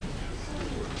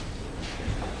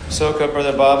Soak up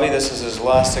Brother Bobby. This is his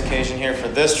last occasion here for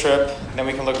this trip. Then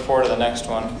we can look forward to the next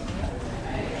one.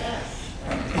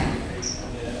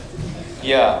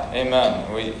 Yeah,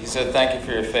 amen. He said, thank you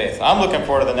for your faith. I'm looking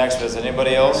forward to the next visit.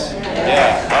 Anybody else?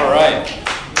 Yeah, all right.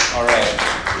 All right.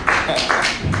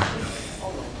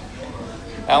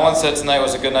 Alan said tonight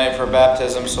was a good night for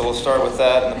baptism, so we'll start with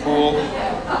that in the pool.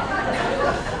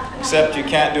 Except you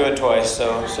can't do it twice,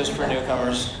 so it's just for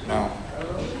newcomers. No.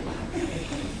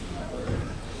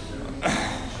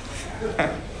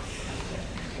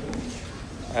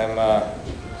 I'm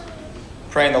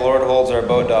praying the Lord holds our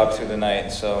boat dock through the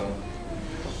night, so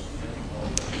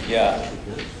yeah,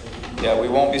 we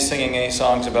won't be singing any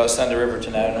songs about Send a River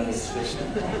tonight.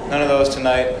 None of those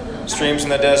tonight. Streams in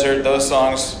the Desert, those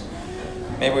songs,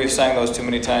 maybe we've sang those too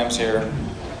many times here.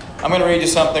 I'm going to read you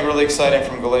something really exciting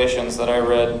from Galatians that I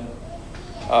read.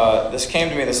 This came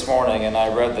to me this morning, and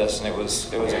I read this, and it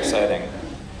was exciting.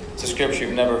 It's a scripture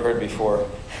you've never heard before.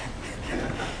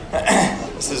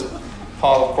 This is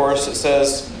Paul, of course. It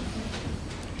says,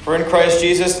 "For in Christ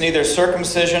Jesus neither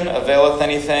circumcision availeth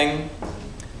anything,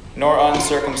 nor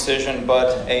uncircumcision,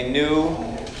 but a new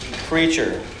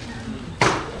creature."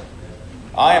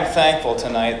 I am thankful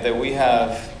tonight that we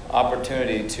have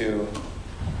opportunity to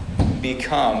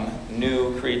become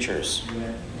new creatures.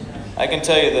 I can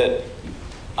tell you that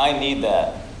I need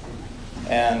that.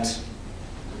 And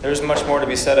there's much more to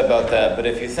be said about that. But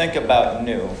if you think about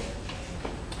new,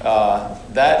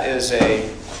 that is a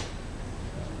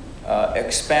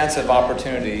expansive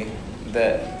opportunity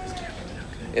that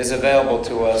is available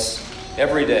to us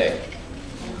every day.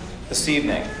 This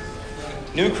evening,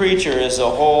 new creature is a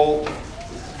whole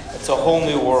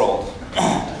new world.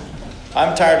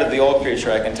 I'm tired of the old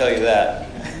creature, I can tell you that.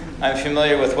 I'm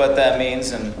familiar with what that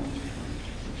means and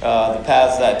the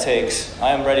paths that takes.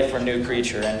 I am ready for a new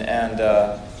creature, and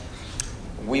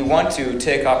we want to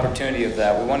take opportunity of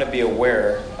that. We want to be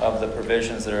aware of the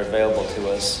provisions that are available to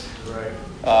us. Right.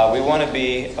 We want to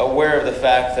be aware of the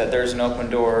fact that there's an open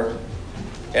door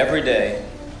every day.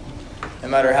 No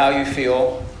matter how you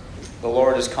feel, the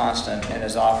Lord is constant in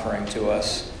His offering to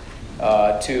us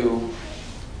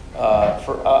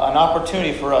for an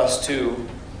opportunity for us to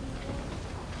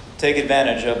take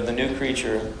advantage of the new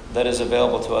creature that is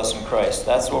available to us in Christ.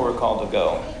 That's where we're called to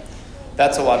go.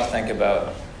 That's a lot to think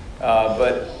about.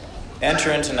 But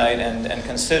enter in tonight and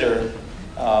consider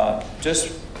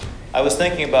I was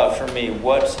thinking about, for me,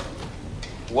 what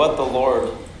the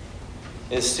Lord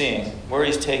is seeing, where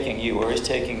He's taking you, where He's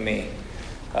taking me.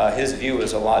 His view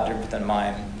is a lot different than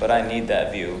mine, but I need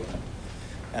that view.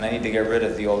 And I need to get rid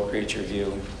of the old creature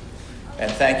view.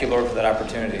 And thank you, Lord, for that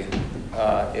opportunity.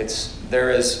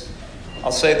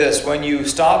 I'll say this, when you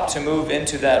stop to move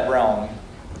into that realm,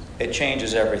 it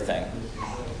changes everything.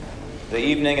 The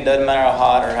evening, it doesn't matter how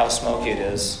hot or how smoky it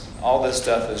is. All this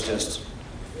stuff is just,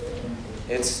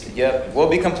 we'll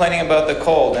be complaining about the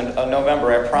cold in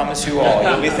November, I promise you all.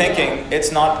 You'll be thinking,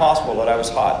 it's not possible that I was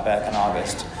hot back in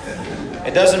August.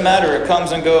 It doesn't matter, it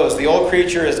comes and goes. The old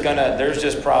creature there's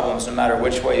just problems no matter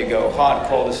which way you go. Hot,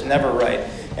 cold, it's never right.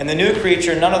 And the new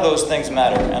creature, none of those things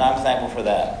matter, and I'm thankful for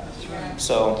that.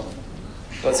 So,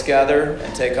 let's gather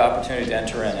and take opportunity to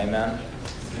enter in, amen?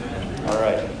 All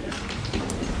right.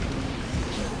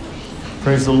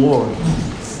 Praise the Lord.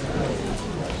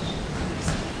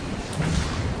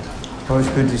 Oh, it's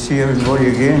good to see everybody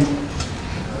again.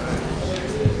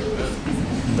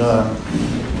 And,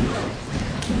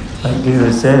 like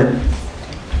David said,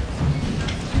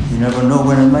 you never know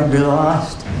when it might be the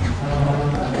last.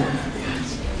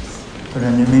 But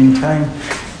in the meantime,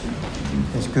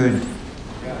 it's good.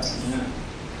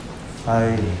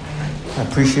 I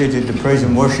appreciated the praise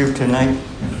and worship tonight.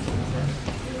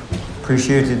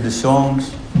 Appreciated the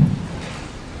songs,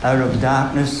 Out of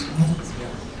Darkness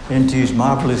into His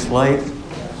Marvelous Light,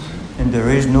 and there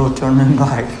is no turning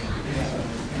back.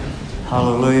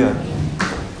 Hallelujah.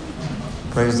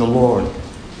 Praise the Lord.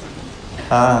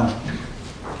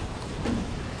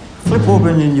 Flip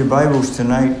open in your Bibles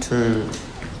tonight to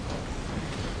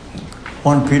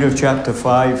 1 Peter chapter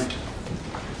 5.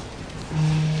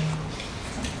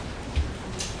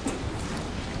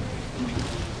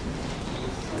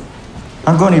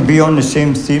 I'm going to be on the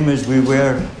same theme as we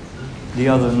were the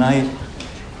other night.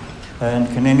 And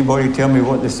can anybody tell me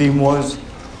what the theme was?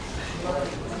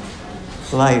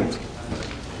 Light.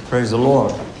 Praise the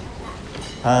Lord.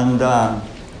 And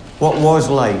what was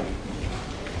light?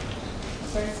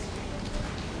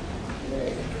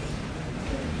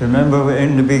 Remember,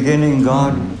 in the beginning,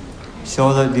 God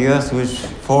saw that the earth was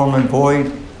formed and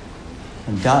void,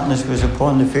 and darkness was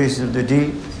upon the face of the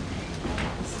deep.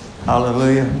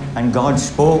 Hallelujah. And God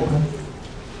spoke,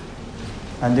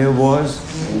 And there was.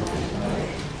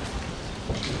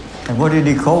 And what did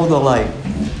he call the light?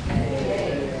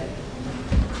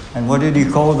 And what did he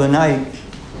call the night?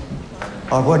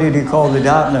 Or what did he call the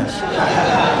darkness?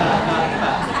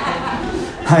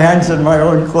 I answered my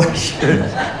own question.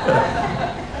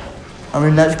 I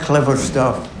mean, that's clever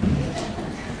stuff.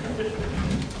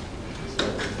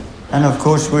 And of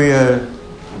course, it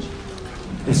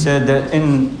said that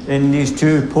in these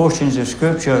two portions of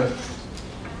Scripture,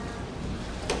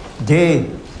 day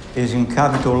is in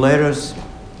capital letters,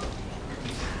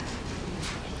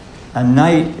 and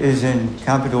night is in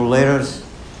capital letters.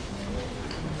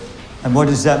 And what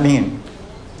does that mean?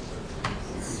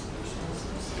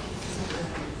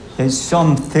 It's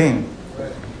something.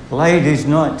 Light is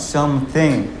not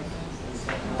something,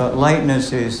 but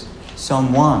lightness is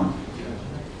someone.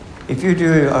 If you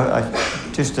do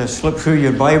just a slip through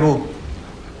your Bible,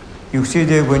 you'll see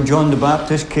there when John the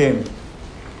Baptist came,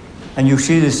 and you'll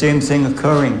see the same thing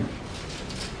occurring.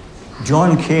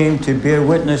 John came to bear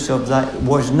witness of that,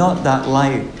 was not that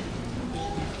light,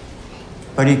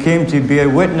 but he came to bear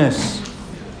witness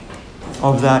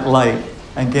of that light.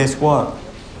 And guess what?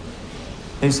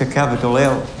 It's a capital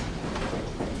L.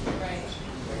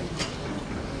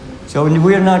 So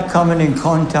we're not coming in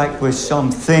contact with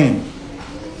something.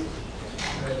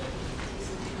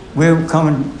 We're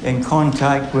coming in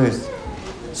contact with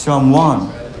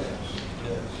someone.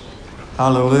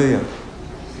 Hallelujah.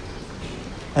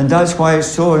 And that's why it's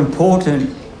so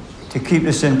important to keep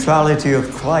the centrality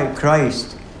of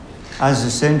Christ as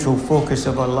the central focus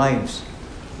of our lives.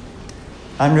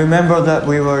 And remember that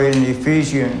we were in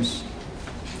Ephesians.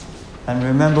 And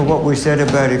remember what we said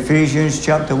about Ephesians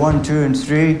chapter 1, 2, and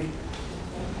 3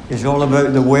 is all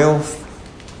about the wealth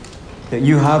that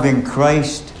you have in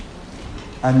Christ.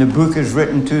 And the book is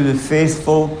written to the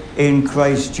faithful in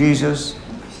Christ Jesus.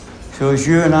 So as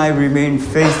you and I remain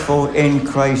faithful in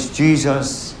Christ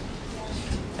Jesus,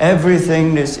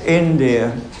 everything that's in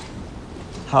there,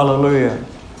 hallelujah,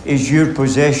 is your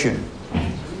possession.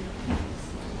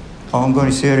 Oh, I'm going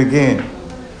to say it again.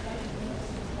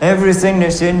 Everything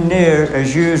that's in there,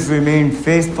 as you remain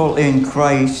faithful in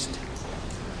Christ,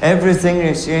 everything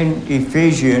that's in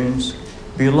Ephesians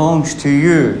belongs to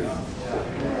you.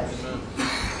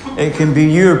 It can be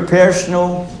your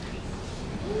personal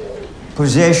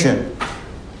possession.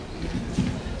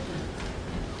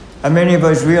 And many of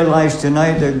us realize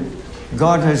tonight that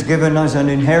God has given us an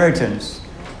inheritance.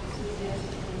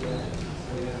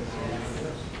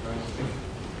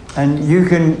 And you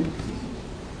can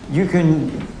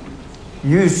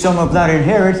use some of that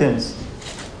inheritance.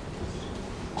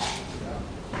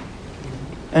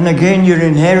 And again, your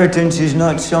inheritance is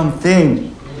not something.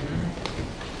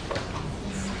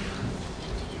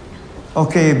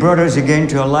 Okay, he brought us again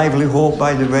to a lively hope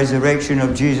by the resurrection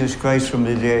of Jesus Christ from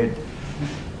the dead.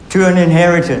 To an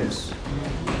inheritance.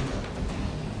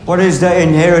 What is that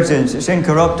inheritance? It's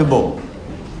incorruptible.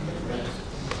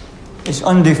 It's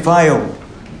undefiled.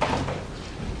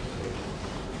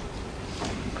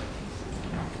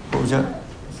 What was that?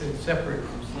 It's separate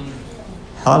from sinners.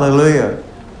 Hallelujah.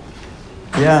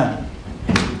 Yeah.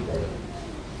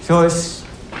 So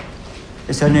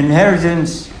it's an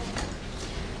inheritance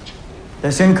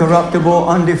that's incorruptible,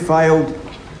 undefiled,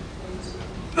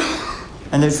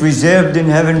 and it's reserved in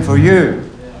heaven for you.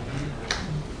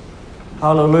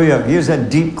 Hallelujah. Here's a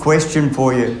deep question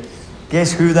for you.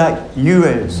 Guess who that you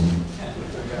is?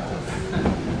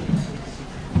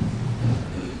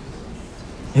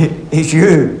 It's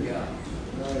you.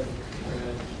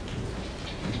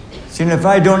 See, if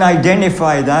I don't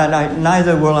identify that,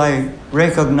 neither will I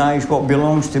recognize what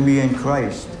belongs to me in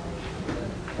Christ.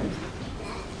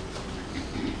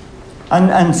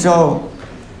 And so,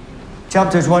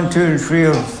 chapters 1, 2, and 3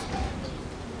 of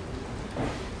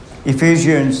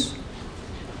Ephesians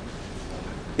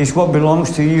is what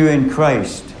belongs to you in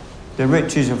Christ, the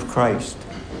riches of Christ.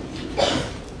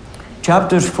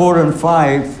 Chapters 4 and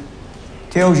 5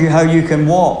 tells you how you can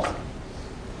walk.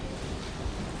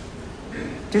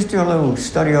 Just do a little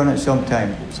study on it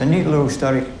sometime. It's a neat little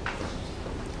study.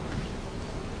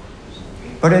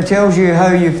 But it tells you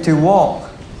how you have to walk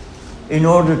in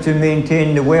order to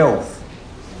maintain the wealth.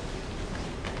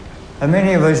 And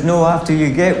many of us know after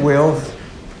you get wealth,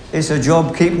 it's a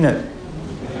job keeping it.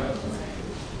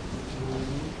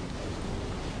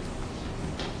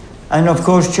 And of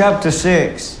course, chapter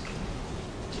 6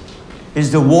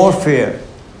 is the warfare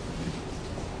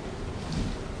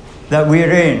that we're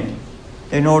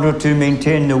in order to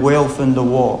maintain the wealth and the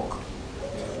walk.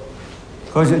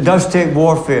 Because it does take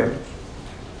warfare.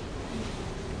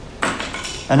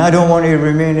 And I don't want to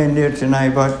remain in there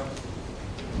tonight, but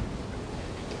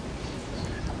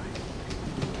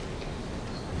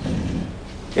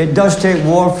It does take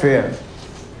warfare.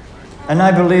 And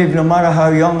I believe no matter how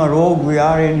young or old we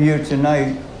are in here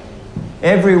tonight,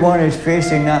 everyone is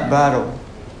facing that battle.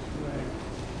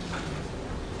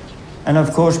 And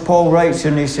of course, Paul writes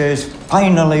and he says,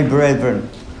 finally, brethren.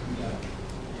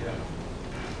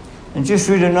 And just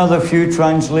read another few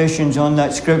translations on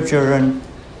that scripture, and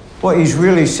what he's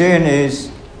really saying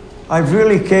is, I've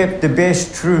really kept the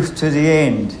best truth to the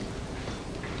end.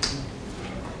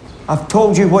 I've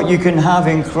told you what you can have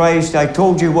in Christ. I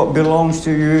told you what belongs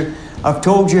to you. I've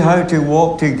told you how to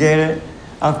walk to get it.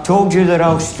 I've told you that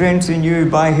I'll strengthen you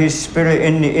by His Spirit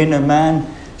in the inner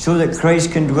man, so that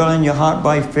Christ can dwell in your heart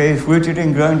by faith, rooted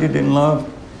and grounded in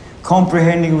love,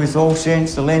 comprehending with all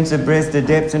saints the length, the breadth, the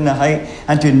depth, and the height,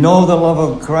 and to know the love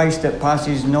of Christ that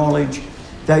passes knowledge,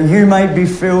 that you might be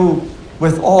filled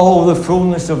with all the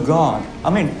fullness of God.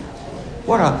 I mean,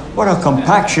 what a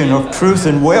compaction of truth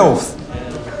and wealth.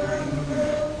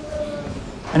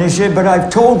 And he said, but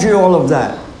I've told you all of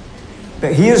that.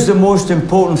 But here's the most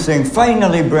important thing.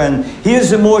 Finally, brethren, here's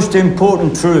the most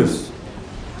important truth.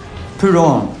 Put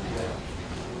on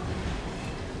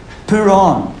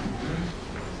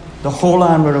the whole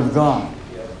armor of God,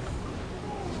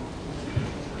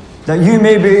 that you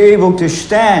may be able to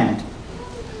stand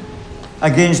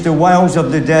against the wiles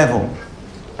of the devil.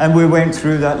 And we went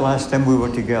through that last time we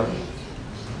were together.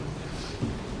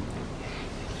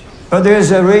 But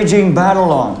there's a raging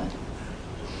battle on.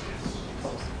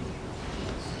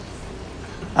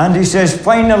 And he says,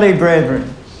 finally,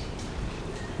 brethren,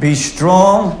 be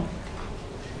strong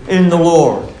in the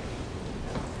Lord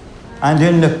and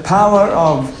in the power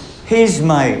of His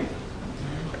might,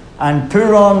 and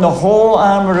put on the whole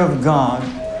armor of God,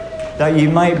 that ye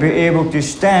might be able to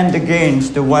stand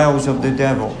against the wiles of the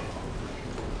devil.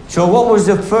 So what was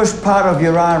the first part of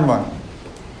your armor?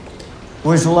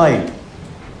 Was light.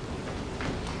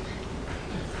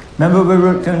 Remember we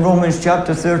looked in Romans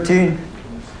chapter 13?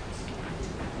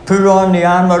 Put on the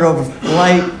armor of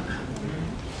light,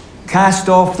 cast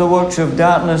off the works of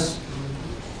darkness,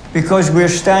 because we're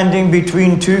standing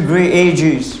between two great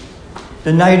ages.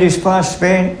 The night is fast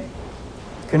spent.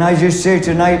 Can I just say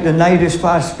tonight, the night is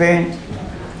fast spent.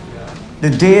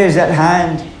 The day is at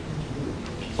hand.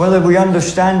 Whether we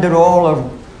understand it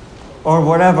all or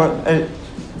whatever,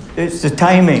 it's the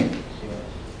timing.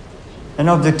 And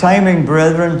of the timing,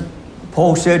 brethren,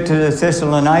 Paul said to the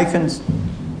Thessalonians,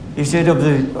 he said, of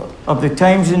the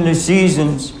times and the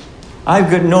seasons, I've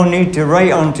got no need to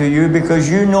write unto you, because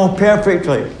you know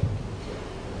perfectly.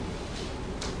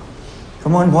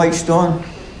 Come on, Whitestone.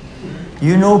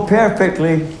 You know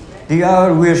perfectly the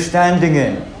hour we're standing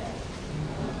in.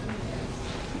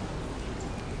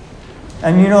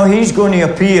 And you know, He's going to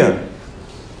appear.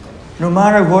 No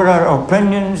matter what our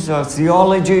opinions, or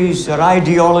theologies, or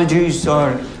ideologies,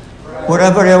 or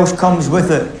whatever else comes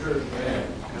with it.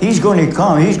 He's going to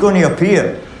come. He's going to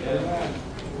appear.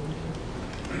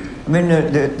 I mean,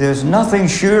 there's nothing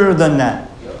surer than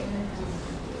that.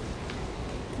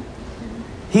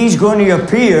 He's going to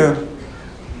appear,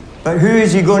 but who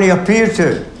is He going to appear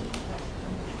to?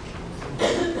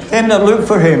 Them that look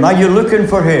for Him. Are you looking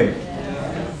for Him?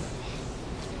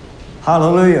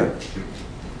 Hallelujah.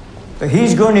 But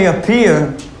He's going to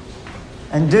appear,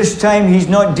 and this time He's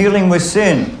not dealing with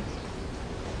sin.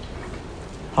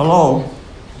 Hello?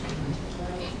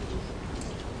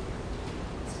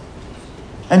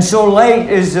 And so light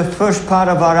is the first part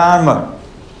of our armor.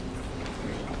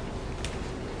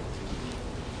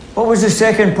 What was the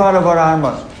second part of our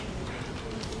armor?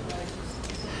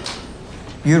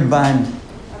 Your band.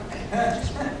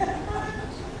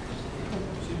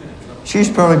 She's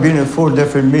probably been at 4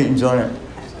 different meetings on it.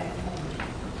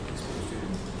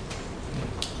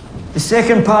 The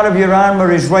second part of your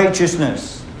armor is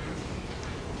righteousness.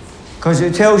 Because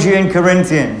it tells you in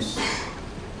Corinthians,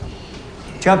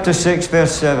 chapter 6,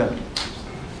 verse 7.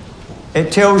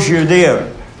 It tells you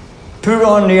there, put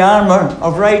on the armor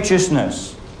of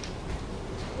righteousness.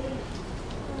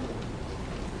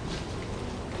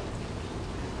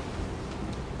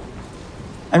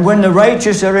 And when the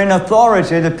righteous are in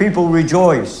authority, the people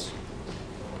rejoice.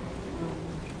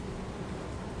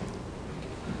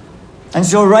 And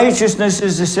so righteousness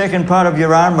is the second part of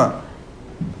your armor.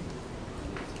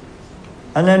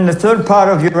 And then the third part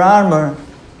of your armor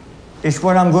is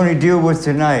what I'm going to deal with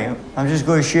tonight. I'm just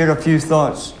going to share a few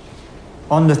thoughts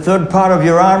on the third part of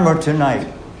your armor tonight.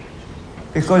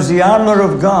 Because the armor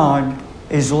of God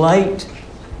is light,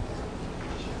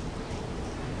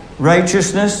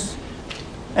 righteousness,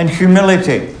 and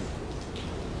humility.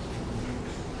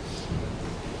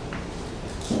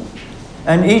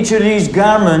 And each of these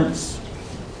garments,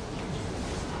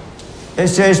 it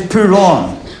says put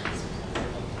on.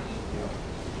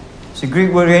 It's the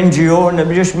Greek word NGO, and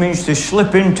it just means to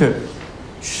slip into.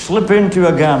 Slip into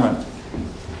a garment.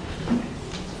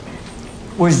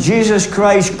 Was Jesus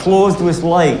Christ clothed with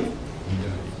light?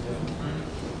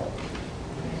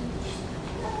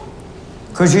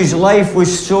 Because his life was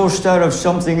sourced out of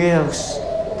something else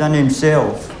than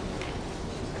himself.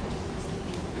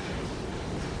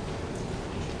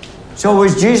 So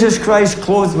was Jesus Christ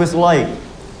clothed with light?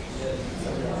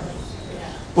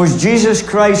 Was Jesus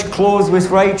Christ clothed with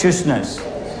righteousness?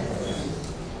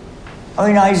 I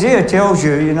mean, Isaiah tells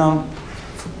you, you know,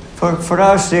 for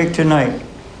our sake tonight,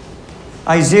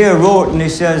 Isaiah wrote and he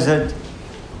says that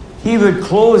he would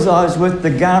clothe us with the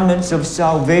garments of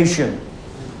salvation.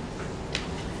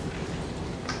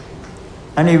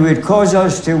 And he would cause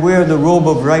us to wear the robe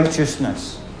of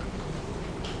righteousness.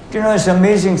 Do you know this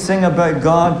amazing thing about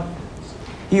God?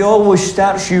 He always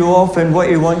starts you off in what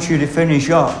he wants you to finish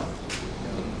up.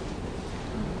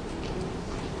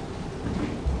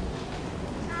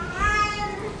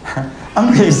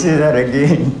 I'm going to say that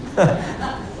again.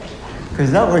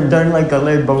 Because that went down like a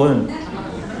lead balloon.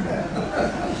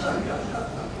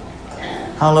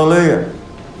 Hallelujah.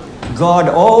 God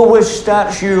always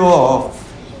starts you off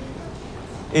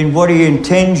in what he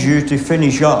intends you to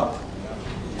finish up.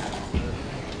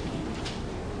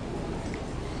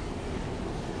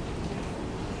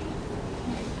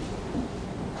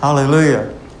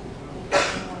 Hallelujah.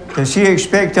 Does he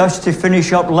expect us to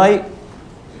finish up light?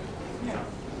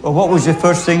 Or what was the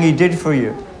first thing he did for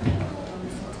you?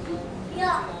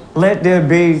 Let there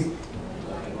be.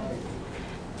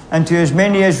 And to as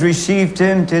many as received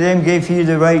him, to them gave he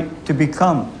the right to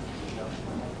become.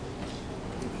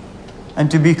 And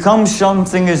to become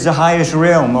something is the highest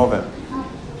realm of it.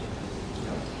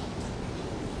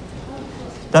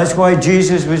 That's why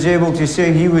Jesus was able to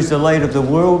say he was the light of the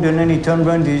world, and then he turned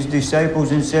around to his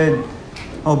disciples and said,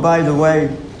 oh, by the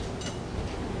way,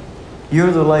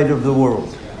 you're the light of the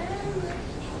world.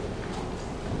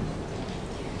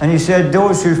 And he said,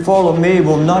 those who follow me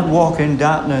will not walk in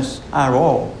darkness at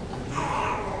all.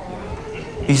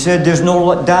 He said there's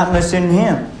no darkness in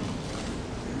him.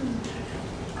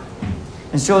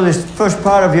 And so the first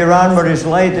part of your armor is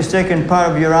light, the second part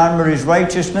of your armor is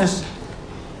righteousness.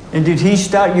 And did he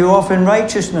start you off in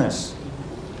righteousness?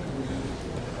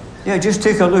 Yeah, just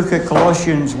take a look at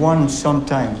Colossians 1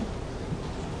 sometime.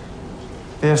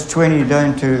 Verse 20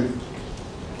 down to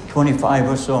 25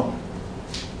 or so.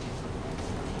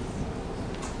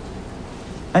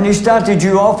 And he started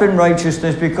you off in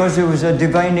righteousness because there was a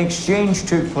divine exchange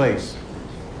took place.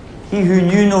 He who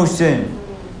knew no sin,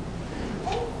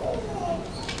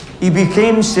 he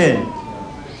became sin.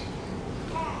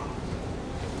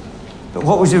 But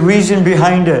what was the reason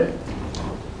behind it?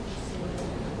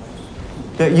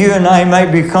 That you and I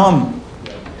might become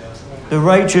the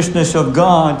righteousness of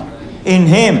God in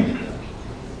him.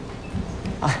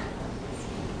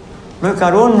 Look,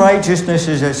 our own righteousness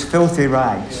is as filthy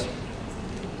rags.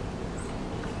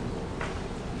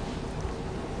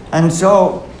 And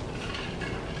so,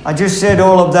 I just said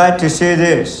all of that to say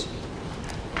this.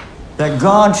 That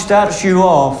God starts you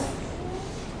off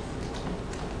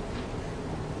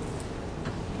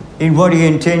in what he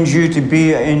intends you to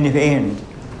be in the end.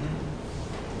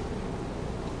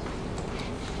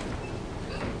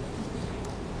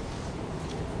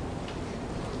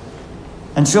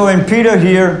 And so in Peter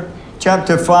here,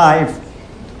 chapter 5,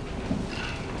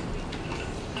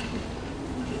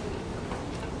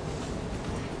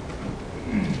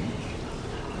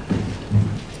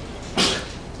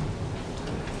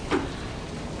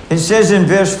 it says in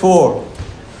verse 4,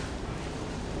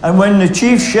 and when the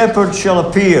chief shepherd shall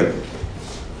appear,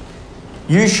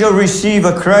 you shall receive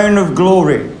a crown of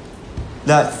glory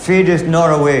that fadeth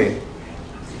not away.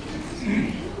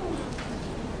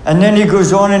 And then he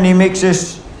goes on and he makes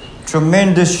this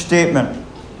tremendous statement.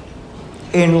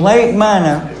 In like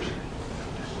manner,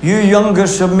 you younger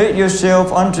submit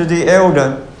yourself unto the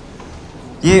elder.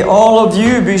 Yea, all of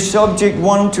you be subject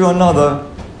one to another,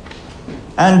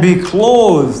 and be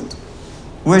clothed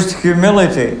with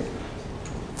humility.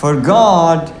 For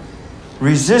God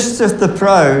resisteth the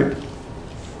proud,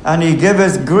 and he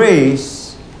giveth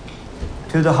grace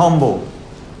to the humble.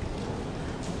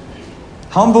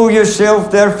 Humble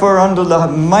yourself therefore under the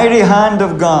mighty hand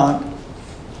of God,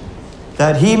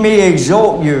 that he may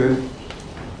exalt you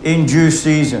in due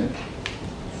season.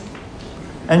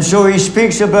 And so he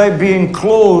speaks about being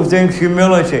clothed in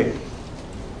humility.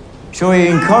 So he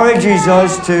encourages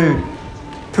us to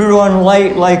put on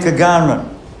light like a garment.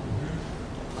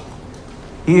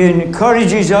 He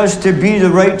encourages us to be the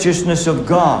righteousness of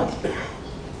God.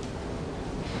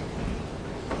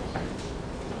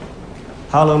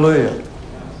 Hallelujah.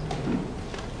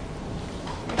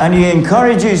 And he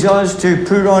encourages us to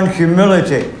put on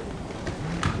humility.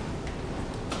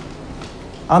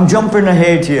 I'm jumping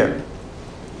ahead here.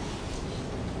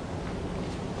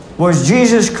 Was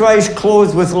Jesus Christ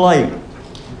clothed with light?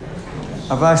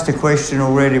 I've asked the question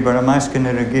already, but I'm asking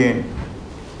it again.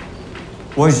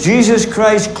 Was Jesus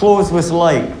Christ clothed with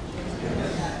light?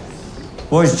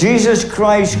 Was Jesus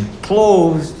Christ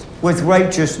clothed with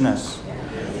righteousness?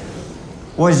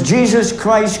 Was Jesus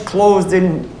Christ clothed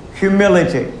in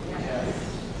humility?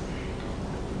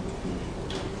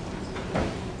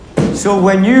 So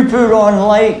when you put on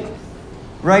light,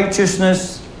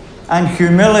 righteousness, and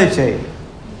humility,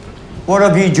 what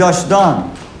have you just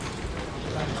done?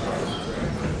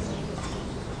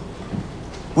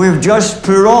 We've just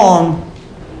put on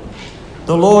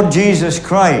the Lord Jesus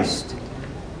Christ.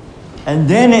 And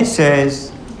then it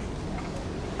says,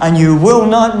 and you will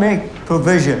not make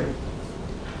provision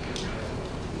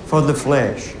for the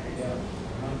flesh.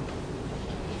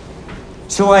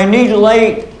 So I need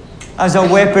light as a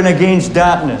weapon against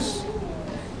darkness.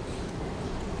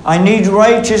 I need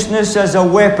righteousness as a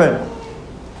weapon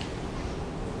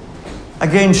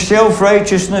against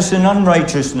self-righteousness and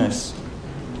unrighteousness.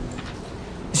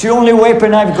 It's the only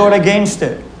weapon I've got against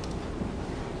it.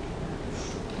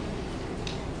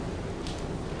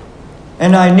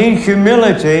 And I need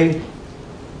humility,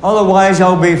 otherwise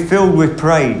I'll be filled with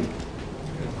pride.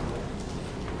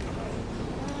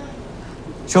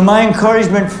 So my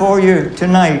encouragement for you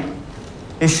tonight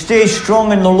is stay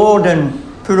strong in the Lord and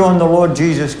put on the Lord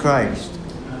Jesus Christ.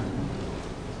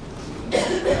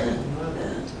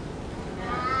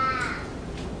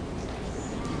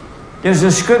 There's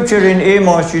a scripture in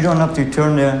Amos, you don't have to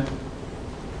turn there,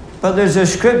 but there's a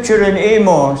scripture in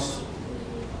Amos,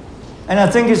 and I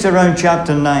think it's around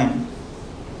chapter 9.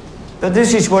 But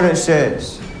this is what it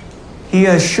says. He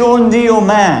has shown thee, O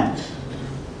man,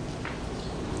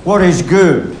 what is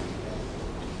good.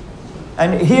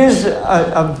 And here's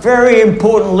a very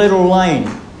important little line.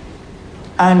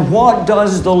 And what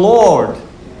does the Lord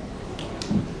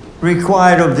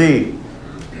require of thee?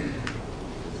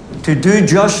 To do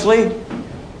justly,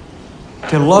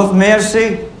 to love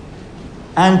mercy,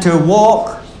 and to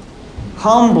walk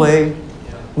humbly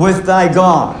with thy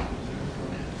God.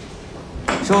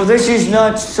 So this is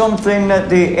not something that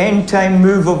the end time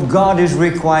move of God is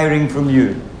requiring from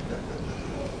you.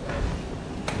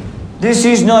 This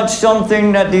is not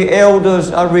something that the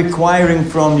elders are requiring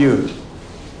from you.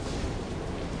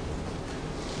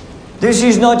 This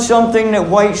is not something that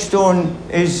Whitestone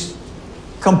is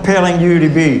compelling you to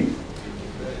be.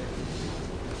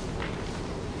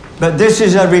 But this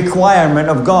is a requirement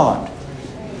of God.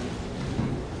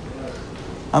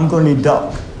 I'm going to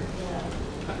duck.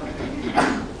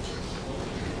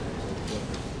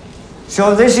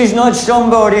 So this is not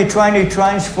somebody trying to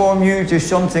transform you to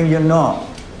something you're not.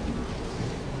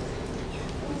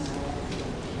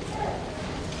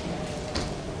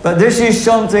 But this is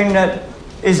something that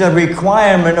is a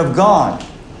requirement of God.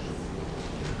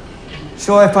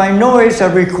 So if I know it's a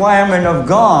requirement of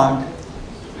God,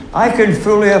 I can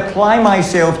fully apply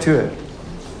myself to it.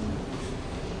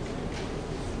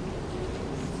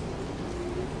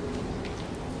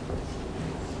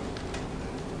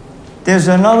 There's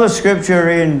another scripture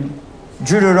in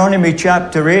Deuteronomy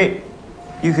chapter 8.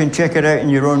 You can check it out in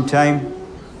your own time.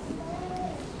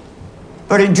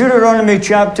 But in Deuteronomy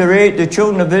chapter 8, the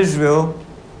children of Israel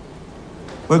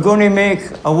were going to make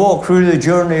a walk through the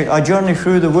journey, a journey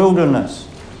through the wilderness.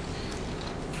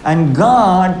 And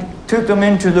God took them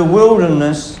into the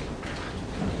wilderness,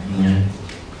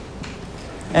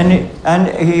 and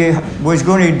He was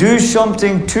going to do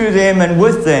something to them and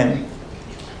with them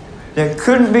that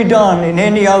couldn't be done in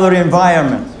any other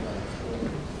environment.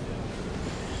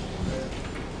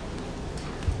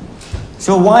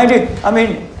 So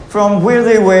from where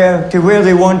they were to where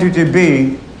they wanted to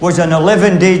be was an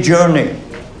 11-day journey.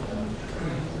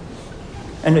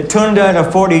 And it turned out a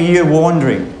 40-year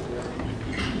wandering.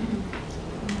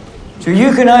 So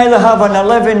you can either have an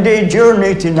 11-day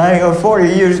journey tonight or 40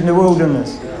 years in the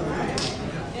wilderness.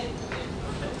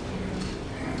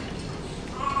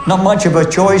 Not much of a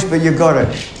choice, but you got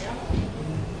it.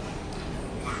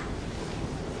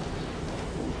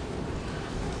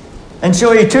 And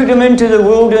so He took them into the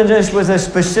wilderness with a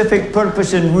specific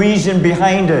purpose and reason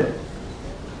behind it.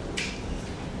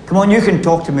 Come on, you can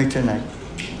talk to me tonight.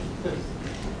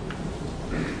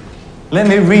 Let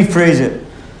me rephrase it.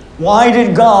 Why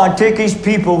did God take His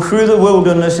people through the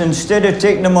wilderness instead of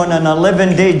taking them on an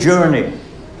 11-day journey?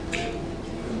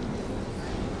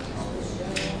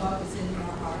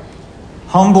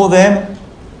 Humble them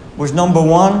was number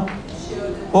one.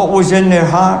 What was in their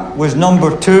heart was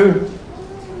number two.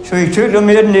 So he took them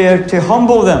in there to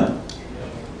humble them,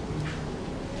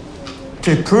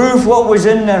 to prove what was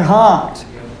in their heart,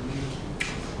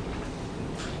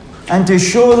 and to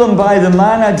show them by the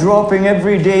manna dropping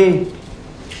every day,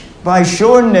 by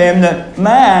showing them that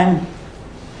man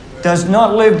does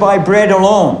not live by bread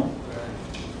alone,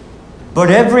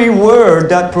 but every word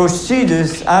that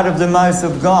proceedeth out of the mouth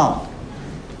of God.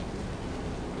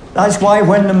 That's why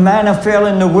when the manna fell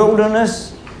in the wilderness,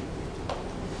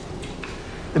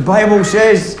 the Bible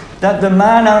says that the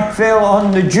manna fell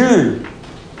on the Jew.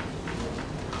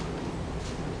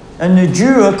 And the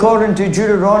Jew, according to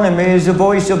Deuteronomy, is the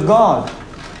voice of God.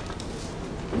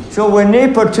 So when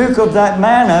they partook of that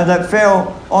manna that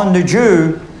fell on the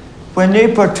Jew, when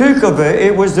they partook of it,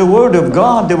 it was the Word of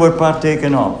God they were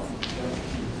partaking of.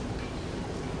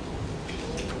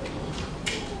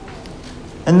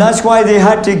 And that's why they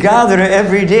had to gather it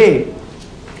every day.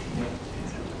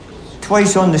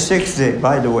 Twice on the sixth day,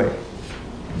 by the way.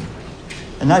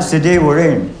 And that's the day we're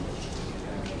in.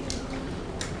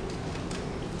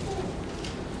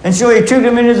 And so he took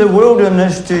them into the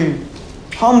wilderness to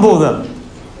humble them.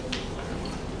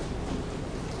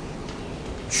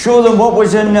 Show them what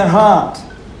was in their heart.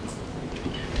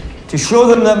 To show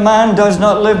them that man does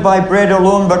not live by bread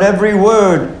alone, but every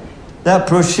word that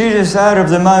proceedeth out of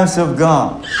the mouth of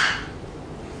God.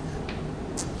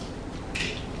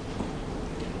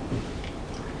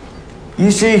 You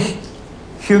see,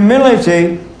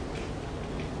 humility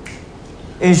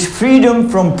is freedom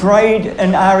from pride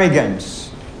and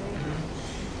arrogance.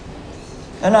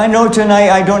 And I know tonight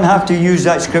I don't have to use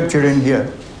that scripture in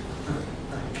here.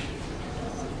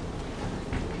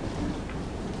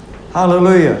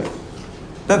 Hallelujah.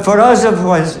 But for those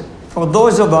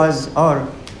of us, or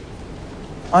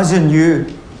us and you,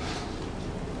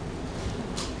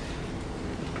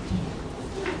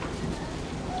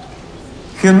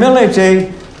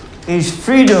 humility is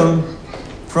freedom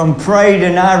from pride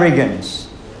and arrogance.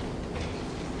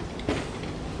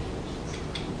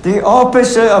 The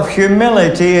opposite of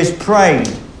humility is pride.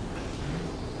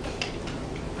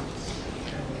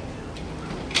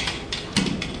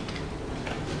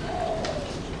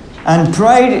 And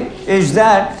pride is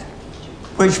that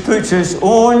which puts its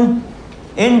own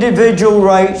individual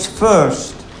rights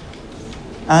first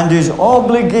and is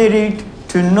obligated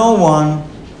to no one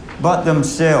but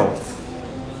themselves.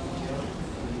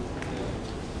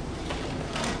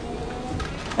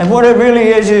 And what it really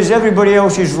is everybody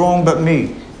else is wrong but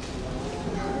me.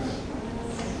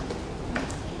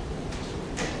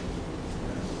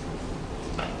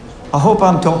 I hope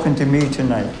I'm talking to me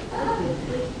tonight.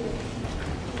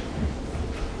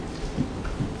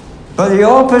 But the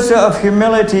opposite of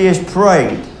humility is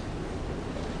pride.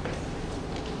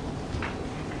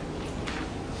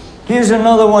 Here's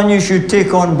another one you should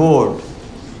take on board.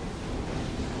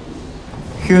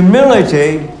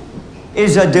 Humility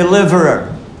is a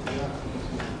deliverer.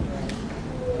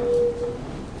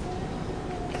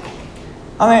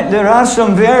 I mean, there are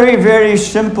some very, very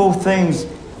simple things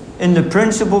in the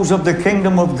principles of the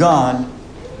kingdom of God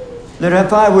that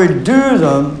if I would do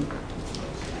them,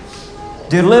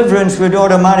 deliverance would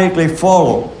automatically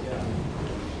follow.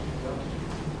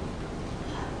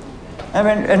 I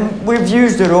mean, and we've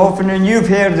used it often, and you've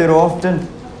heard it often.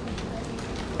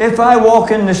 If I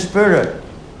walk in the Spirit,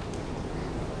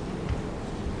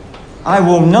 I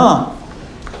will not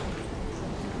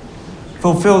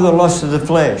fulfill the lust of the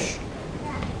flesh.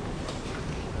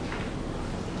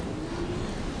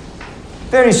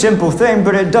 Very simple thing,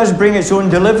 but it does bring its own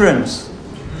deliverance.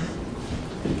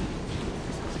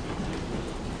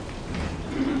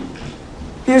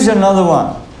 Here's another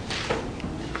one.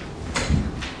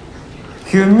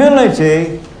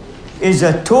 Humility is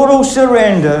a total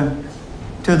surrender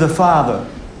to the Father.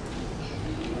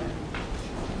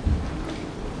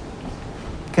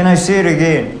 Can I say it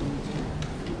again?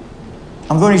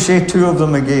 I'm going to say two of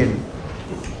them again.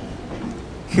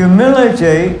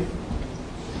 Humility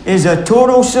is a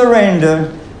total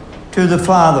surrender to the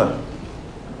Father.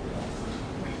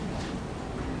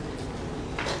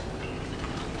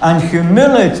 And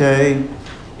humility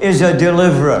is a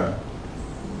deliverer.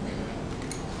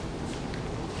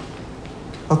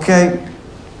 Okay?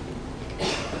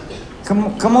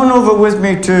 Come on over with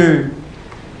me to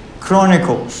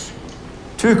Chronicles.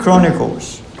 2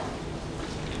 Chronicles.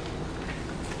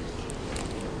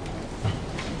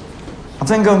 I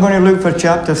think I'm going to look for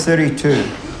chapter 32.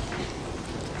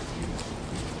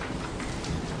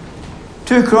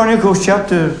 2 Chronicles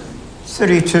chapter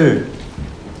 32.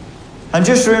 And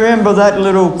just remember that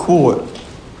little quote.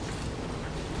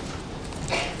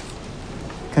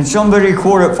 Can somebody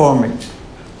quote it for me?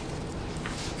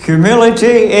 Humility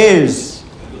is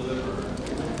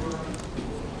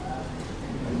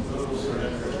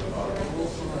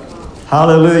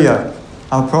Hallelujah.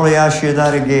 I'll probably ask you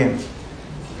that again.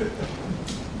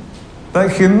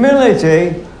 But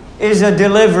humility is a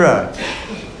deliverer.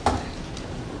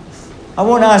 I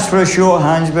won't ask for a show of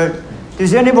hands, but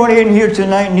does anybody in here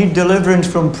tonight need deliverance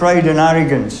from pride and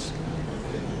arrogance?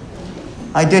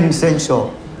 I didn't think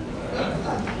so.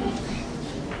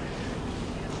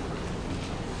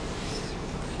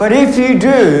 But if you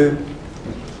do,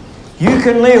 you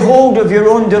can lay hold of your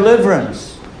own deliverance.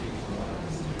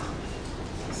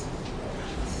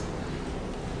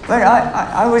 But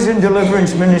I was in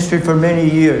deliverance ministry for many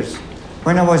years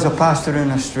when I was a pastor in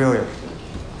Australia.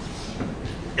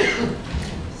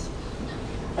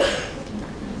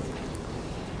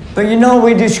 But you know,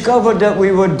 we discovered that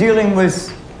we were dealing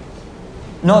with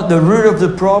not the root of the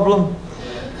problem,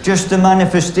 just the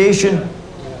manifestation.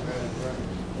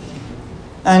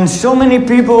 And so many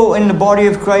people in the body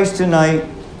of Christ tonight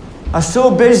are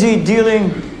so busy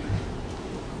dealing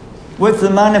with the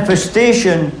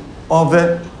manifestation of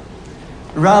it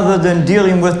rather than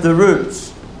dealing with the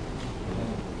roots.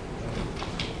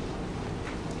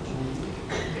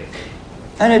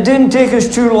 And it didn't take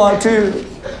us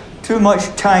too much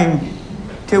time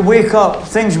to wake up.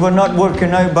 Things were not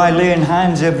working out by laying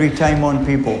hands every time on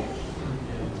people.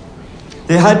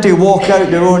 They had to walk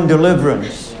out their own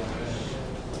deliverance.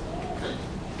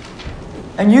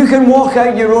 And you can walk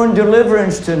out your own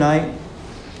deliverance tonight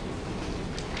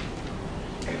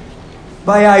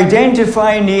by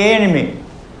identifying the enemy.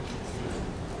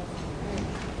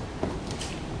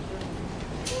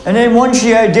 And then once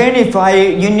you identify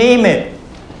it, you name it.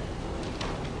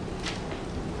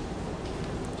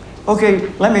 Okay,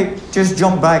 let me just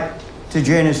jump back to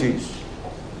Genesis.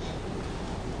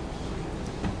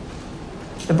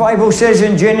 The Bible says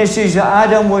in Genesis that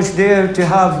Adam was there to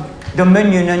have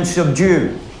dominion and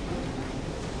subdue.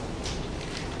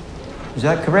 Is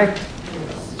that correct?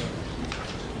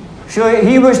 So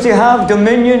he was to have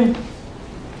dominion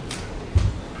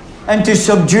and to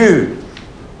subdue.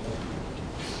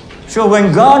 So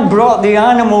when God brought the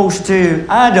animals to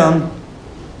Adam,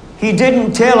 he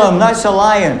didn't tell him that's a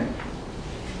lion.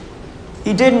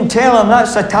 He didn't tell him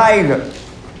that's a tiger,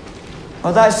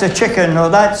 or that's a chicken, or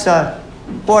that's a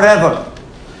whatever.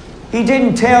 He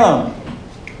didn't tell him.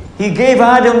 He gave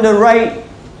Adam the right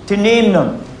to name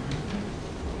them.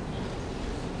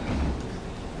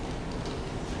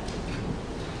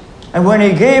 And when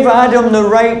he gave Adam the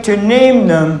right to name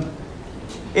them,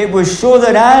 it was so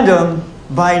that Adam,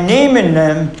 by naming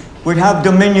them, would have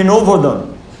dominion over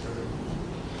them.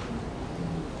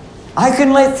 I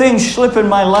can let things slip in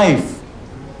my life,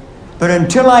 but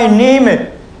until I name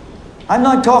it, I'm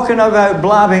not talking about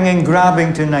blabbing and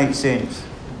grabbing tonight, saints.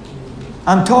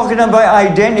 I'm talking about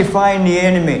identifying the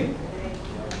enemy.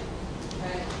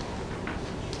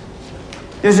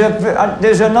 There's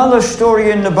another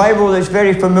story in the Bible that's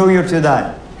very familiar to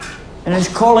that. And it's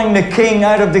calling the king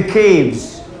out of the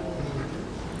caves.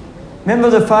 Remember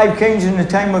the 5 kings in the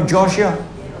time of Joshua?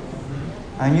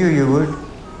 I knew you would.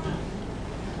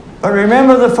 But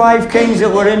remember the 5 kings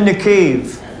that were in the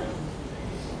cave.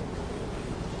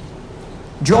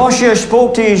 Joshua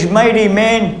spoke to his mighty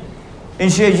men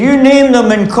and said, you name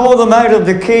them and call them out of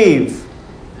the cave.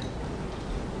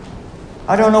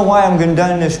 I don't know why I'm going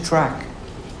down this track.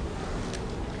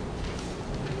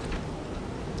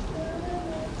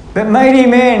 But mighty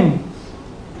men,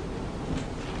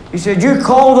 he said, you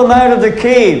call them out of the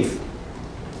cave.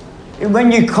 And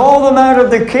when you call them out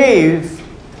of the cave,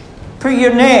 put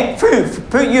your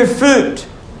foot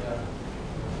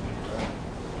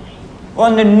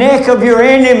on the neck of your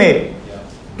enemy.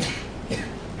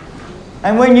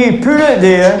 And when you put it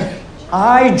there,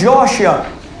 I, Joshua,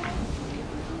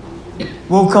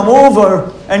 will come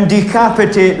over and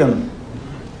decapitate them.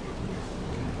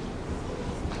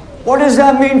 What does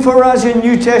that mean for us in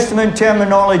New Testament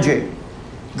terminology?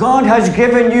 God has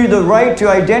given you the right to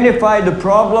identify the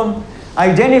problem,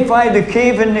 identify the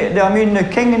king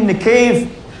in the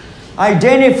cave,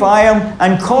 identify him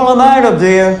and call him out of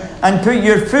there, and put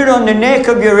your foot on the neck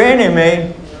of your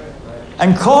enemy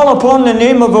and call upon the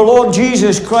name of the Lord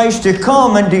Jesus Christ to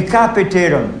come and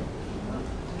decapitate him.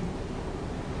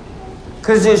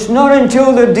 Because it's not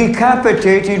until they're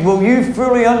decapitated will you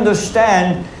fully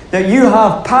understand that you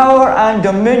have power and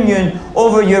dominion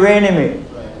over your enemy.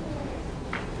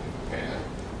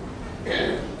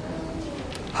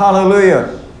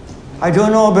 Hallelujah. I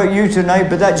don't know about you tonight,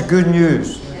 but that's good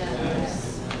news.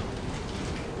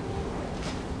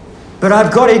 But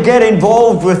I've got to get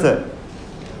involved with it.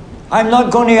 I'm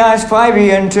not going to ask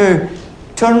Fabian to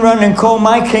turn around and call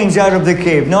my kings out of the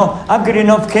cave. No, I've got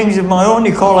enough kings of my own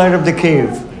to call out of the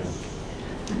cave.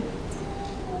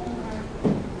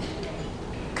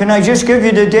 Can I just give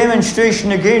you the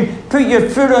demonstration again? Put your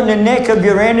foot on the neck of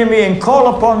your enemy and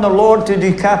call upon the Lord to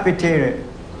decapitate it.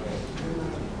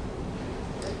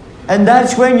 And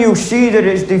that's when you'll see that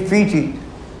it's defeated.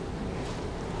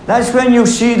 That's when you'll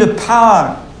see the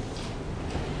power.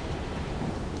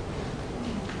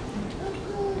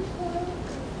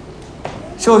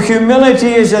 So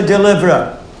humility is a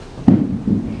deliverer.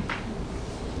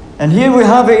 And here we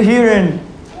have it here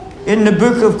in the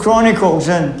book of Chronicles.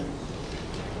 And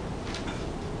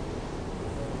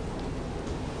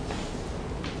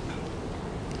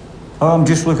I'm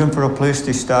just looking for a place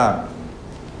to start.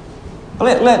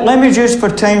 Let me just, for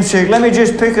time's sake, let me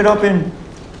just pick it up in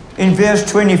verse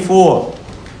 24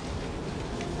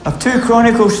 of 2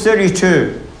 Chronicles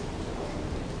 32.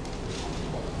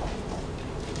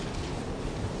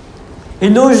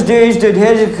 In those days did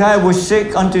Hezekiah was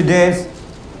sick unto death,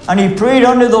 and he prayed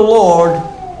unto the Lord,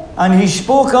 and he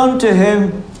spoke unto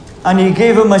him, and he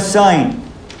gave him a sign.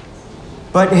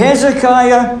 But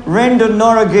Hezekiah rendered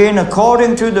not again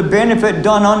according to the benefit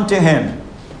done unto him,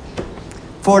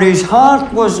 for his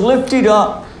heart was lifted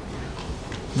up.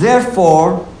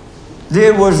 Therefore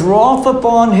there was wrath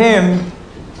upon him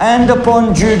and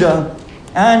upon Judah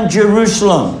and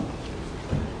Jerusalem.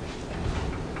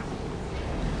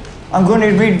 I'm going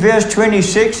to read verse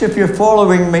 26 if you're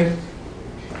following me.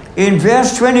 In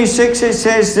verse 26 it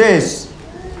says this: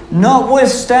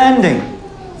 notwithstanding,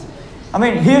 I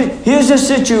mean, here's a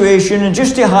situation, and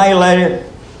just to highlight it,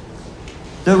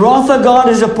 the wrath of God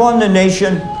is upon the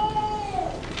nation.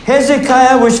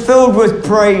 Hezekiah was filled with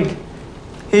pride.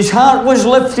 His heart was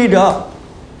lifted up,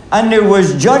 and there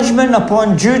was judgment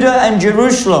upon Judah and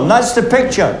Jerusalem. That's the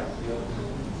picture.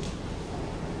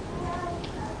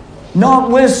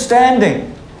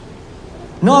 Notwithstanding,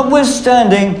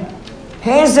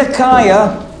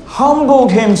 Hezekiah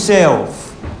humbled himself.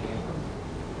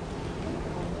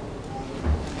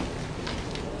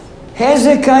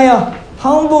 Hezekiah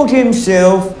humbled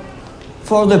himself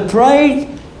for the pride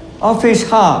of his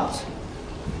heart,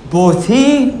 both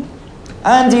he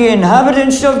and the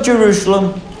inhabitants of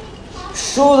Jerusalem,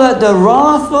 so that the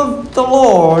wrath of the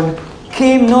Lord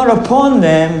came not upon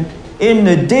them in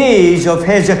the days of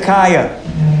Hezekiah.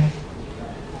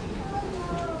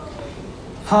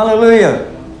 Hallelujah.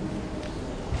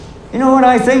 You know what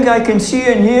I think I can see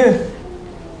in here?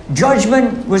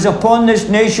 Judgment was upon this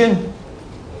nation,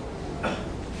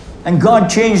 and God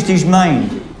changed his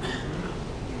mind.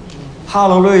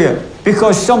 Hallelujah.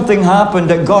 Because something happened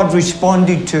that God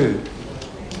responded to.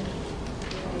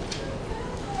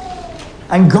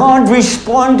 And God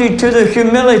responded to the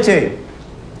humility.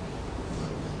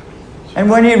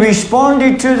 And when he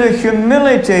responded to the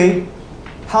humility,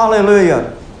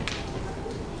 hallelujah,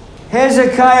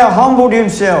 Hezekiah humbled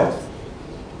himself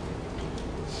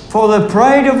for the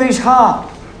pride of his heart,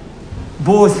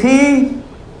 both he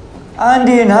and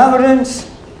the inhabitants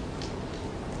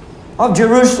of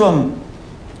Jerusalem,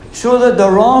 so that the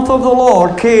wrath of the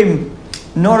Lord came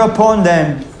not upon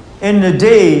them in the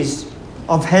days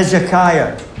of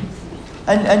Hezekiah.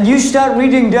 And you start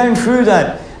reading down through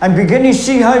that and begin to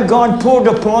see how God poured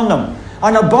upon them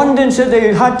an abundance that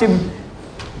they had to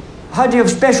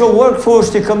have special workforce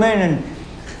to come in and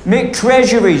make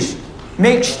treasuries,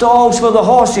 make stalls for the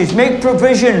horses, make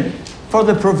provision for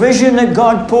the provision that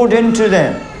God poured into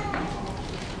them.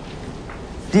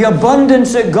 The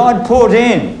abundance that God poured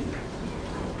in.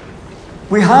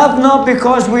 We have not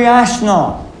because we ask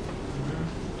not.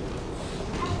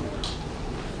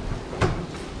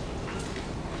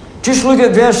 Just look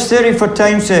at verse 30 for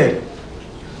time's sake.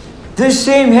 This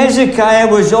same Hezekiah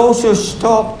was also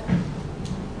stopped.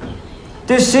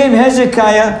 This same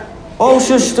Hezekiah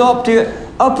also stopped the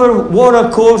upper water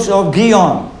course of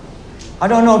Gihon. I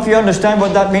don't know if you understand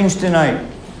what that means tonight.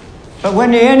 But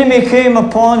when the enemy came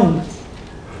upon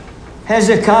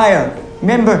Hezekiah,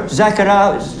 remember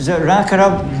Zechariah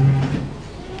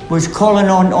was calling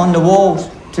on the walls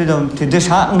to them to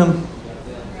dishearten them.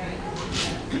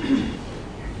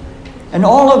 And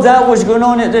all of that was going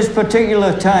on at this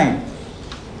particular time.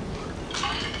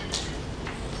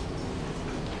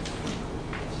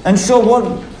 And so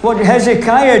what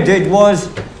Hezekiah did was,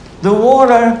 the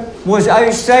water was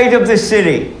outside of the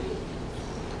city.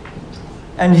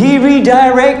 And he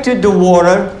redirected the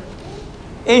water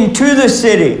into the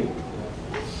city.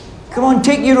 Come on,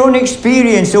 take your own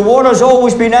experience. The water's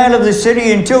always been out of the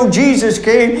city until Jesus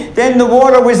came. Then the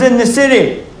water was in the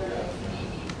city.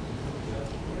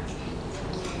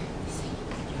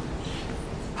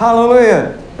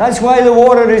 Hallelujah. That's why the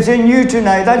water is in you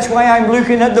tonight. That's why I'm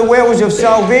looking at the wells of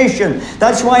salvation.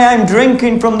 That's why I'm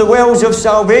drinking from the wells of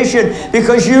salvation,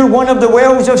 because you're one of the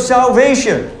wells of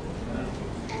salvation.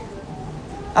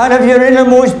 Out of your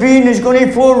innermost being is going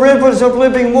to flow rivers of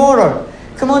living water.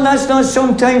 Come on, that's not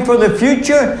sometime for the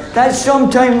future. That's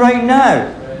sometime right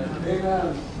now.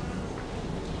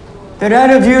 That out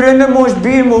of your innermost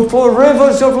being will flow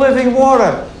rivers of living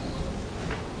water.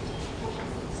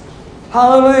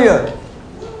 Hallelujah.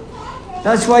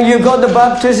 That's why you got the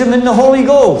baptism in the Holy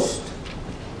Ghost.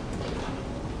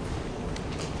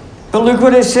 But look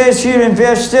what it says here in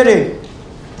verse 30.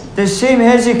 The same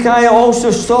Hezekiah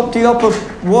also stopped the upper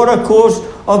watercourse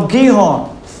of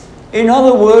Gihon. In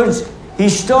other words, he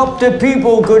stopped the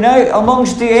people going out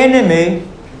amongst the enemy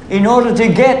in order to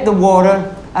get the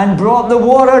water, and brought the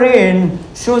water in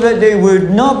so that they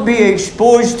would not be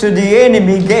exposed to the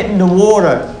enemy getting the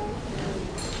water.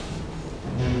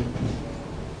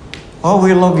 Oh,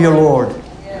 we love you, Lord.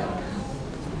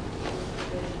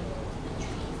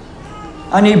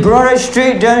 And he brought it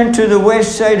straight down to the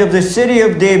west side of the city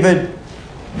of David.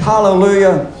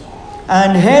 Hallelujah.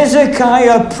 And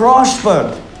Hezekiah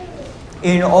prospered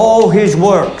in all his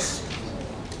works.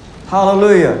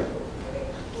 Hallelujah.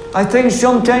 I think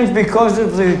sometimes because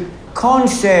of the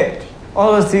concept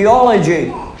or the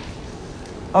theology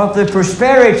of the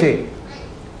prosperity,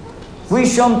 we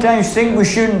sometimes think we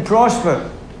shouldn't prosper.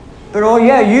 But oh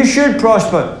yeah, you should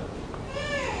prosper.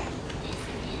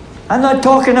 I'm not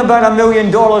talking about $1 million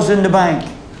in the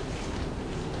bank.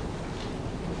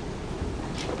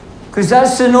 Because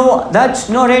that's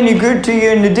not any good to you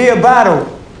in the day of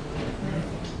battle.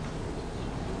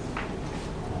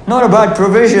 Not about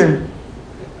provision.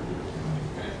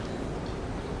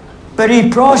 But he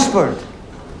prospered.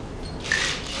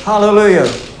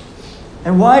 Hallelujah.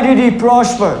 And why did he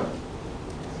prosper?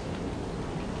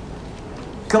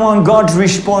 Come on, God's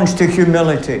response to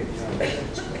humility.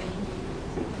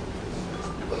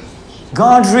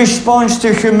 God's response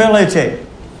to humility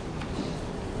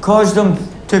caused them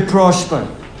to prosper.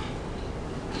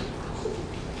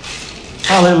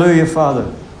 Hallelujah,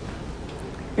 Father.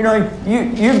 You know,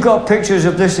 you've got pictures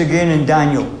of this again in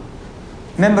Daniel.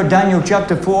 Remember Daniel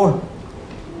chapter 4?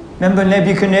 Remember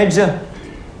Nebuchadnezzar?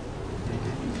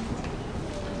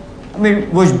 I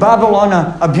mean, was Babylon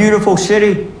a beautiful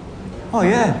city? Oh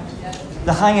yeah.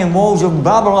 The hanging walls of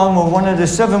Babylon were one of the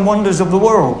 7 wonders of the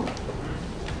world.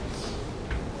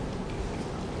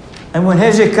 And when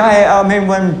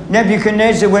when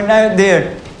Nebuchadnezzar went out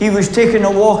there, he was taking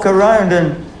a walk around,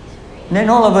 and then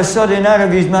all of a sudden out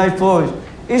of his mouth flows,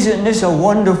 "Isn't this a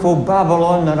wonderful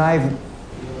Babylon that I've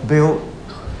built?"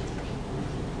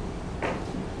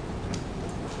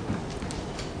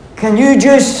 Can you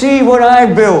just see what I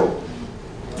built?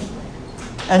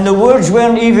 And the words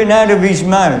weren't even out of his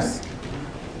mouth.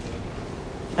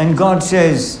 And God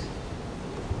says,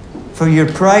 for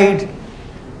your pride,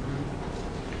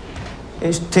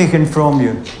 it's taken from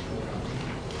you.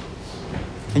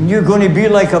 And you're going to be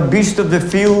like a beast of the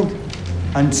field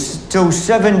until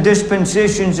 7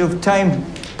 dispensations of time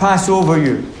pass over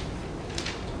you.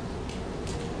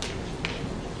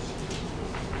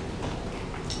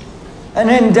 And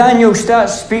then Daniel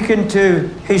starts speaking to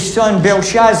his son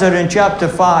Belshazzar in chapter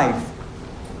 5.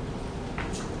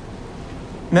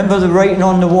 Remember the writing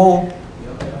on the wall?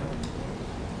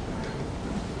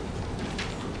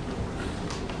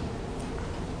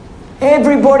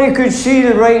 Everybody could see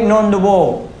the writing on the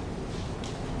wall.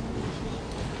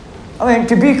 I mean,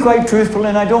 to be quite truthful,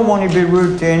 and I don't want to be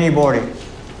rude to anybody,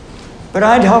 but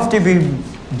I'd have to be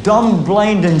dumb,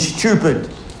 blind, and stupid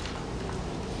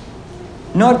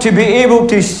not to be able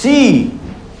to see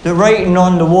the writing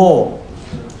on the wall.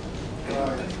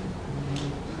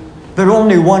 But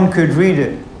only one could read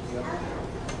it.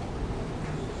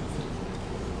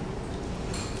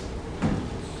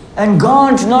 And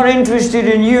God's not interested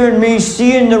in you and me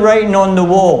seeing the writing on the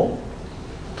wall.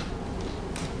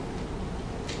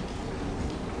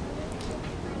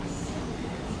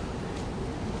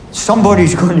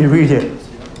 Somebody's going to read it.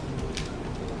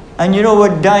 And you know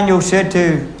what Daniel said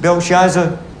to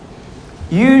Belshazzar?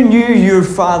 You knew your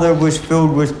father was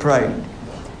filled with pride.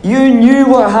 You knew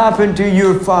what happened to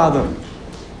your father.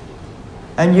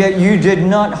 And yet you did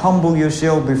not humble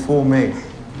yourself before me.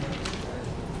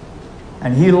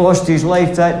 And he lost his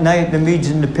life that night. The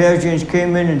Medes and the Persians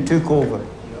came in and took over.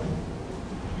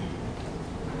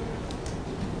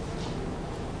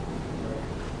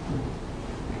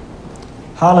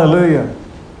 Hallelujah.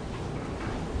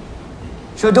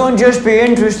 So don't just be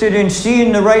interested in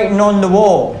seeing the writing on the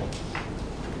wall.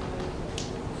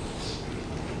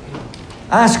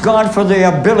 Ask God for the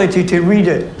ability to read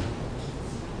it.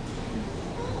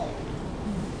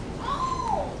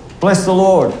 Bless the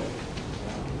Lord.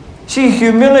 See,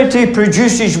 humility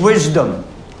produces wisdom.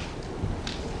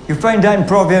 You find that in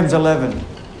Proverbs 11.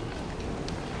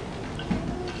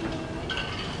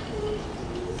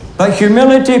 But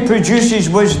humility produces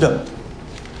wisdom.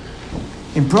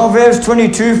 In Proverbs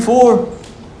 22:4,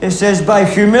 it says, by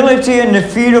humility and the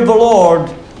fear of the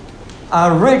Lord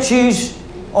are riches,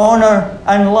 honor,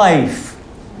 and life.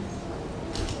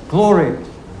 Glory.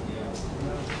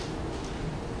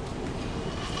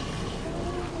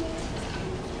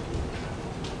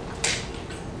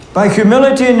 By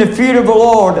humility and the fear of the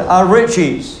Lord are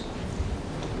riches.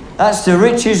 That's the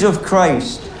riches of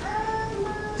Christ.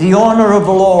 The honor of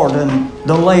the Lord and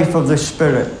the life of the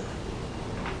Spirit.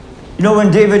 You know,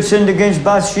 when David sinned against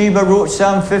Bathsheba, wrote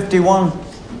Psalm 51,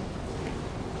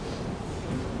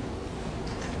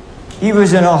 he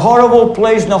was in a horrible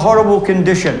place, in a horrible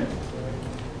condition.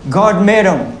 God met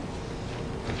him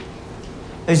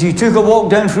as he took a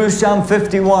walk down through Psalm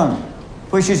 51,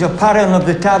 which is a pattern of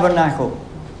the tabernacle.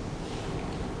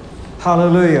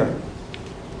 Hallelujah.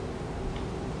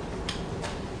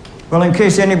 Well, in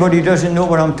case anybody doesn't know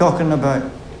what I'm talking about,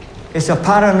 it's a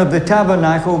pattern of the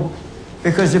tabernacle,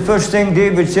 because the first thing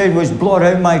David said was, blot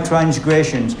out my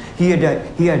transgressions. He had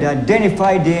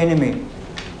identified the enemy.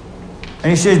 And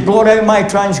he says, blot out my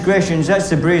transgressions. That's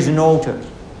the brazen altar.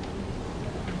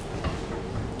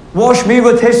 Wash me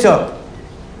with hyssop.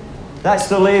 That's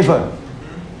the laver.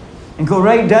 And go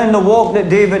right down the walk that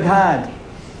David had.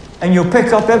 And you'll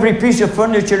pick up every piece of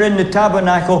furniture in the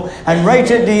tabernacle, and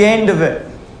right at the end of it,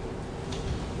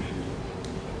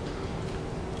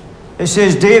 it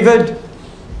says, David,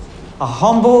 a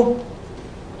humble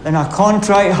and a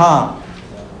contrite heart.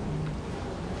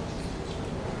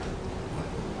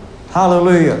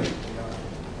 Hallelujah.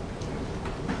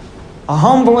 A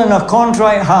humble and a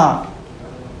contrite heart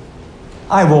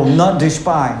I will not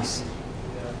despise.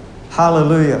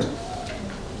 Hallelujah.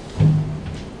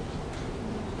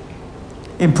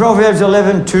 In Proverbs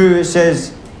 11:2 it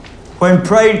says, when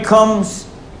pride comes,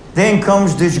 then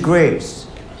comes disgrace.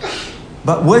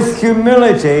 But with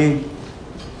humility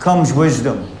comes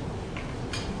wisdom.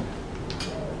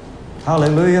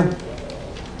 Hallelujah.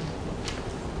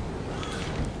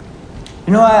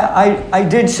 You know, I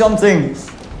did something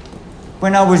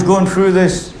when I was going through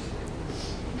this.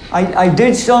 I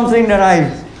did something that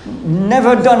I've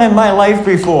never done in my life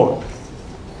before.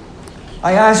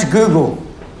 I asked Google.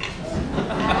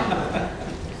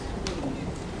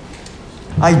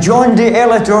 I joined the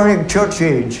electronic church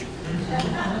age.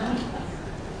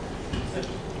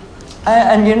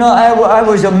 And you know, I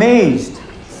was amazed.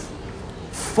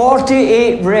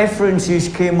 48 references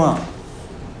came up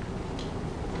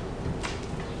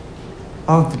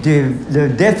of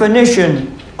the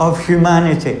definition of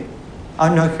humanity.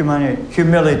 Not humanity,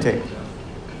 humility.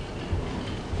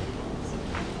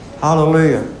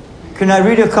 Hallelujah. Can I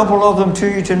read a couple of them to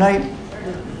you tonight?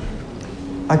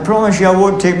 I promise you I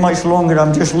won't take much longer.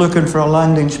 I'm just looking for a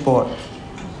landing spot.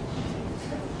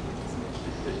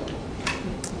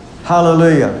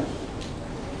 Hallelujah.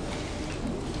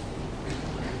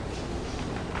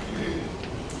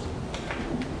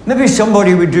 Maybe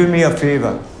somebody would do me a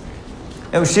favor.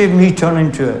 It would save me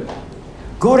turning to it.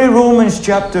 Go to Romans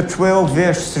chapter 12,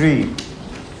 verse 3.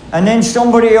 And then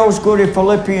somebody else go to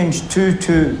Philippians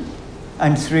 2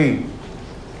 and 3.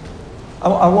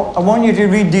 I want you to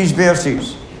read these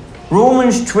verses.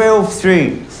 Romans 12,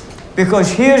 3.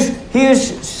 Because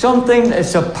here's something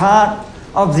that's a part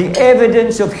of the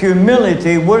evidence of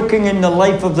humility working in the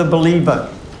life of the believer.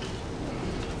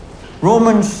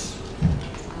 Romans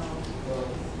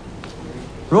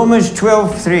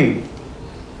 12, 3.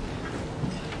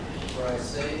 For I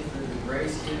say, through the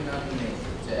grace given unto me,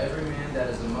 to every man that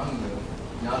is among you,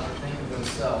 not to think of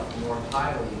himself more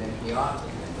highly than he ought to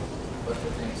think, but to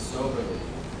think soberly,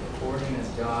 according as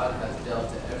God has dealt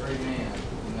to every man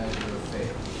the measure of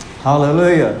faith.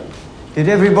 Hallelujah. Did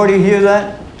everybody hear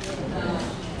that?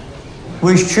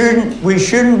 We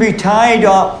shouldn't be tied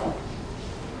up.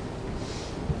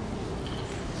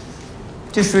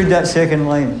 Just read that second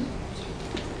line.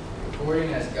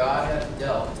 According as God hath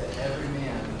dealt to every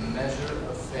man the measure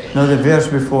of faith. No, the verse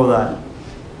before that.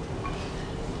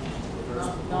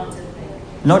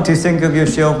 Not to think of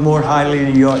yourself more highly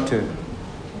than you ought to.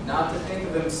 Not to think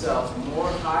of himself more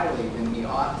highly than he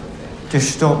ought to think.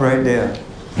 Just stop right there.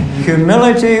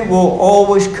 Humility will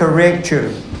always correct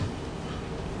you.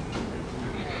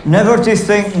 Never to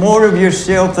think more of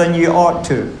yourself than you ought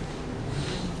to.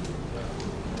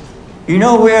 You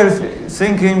know where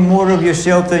thinking more of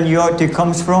yourself than you ought to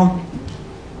comes from?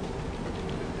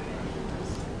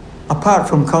 Apart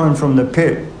from coming from the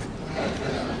pit.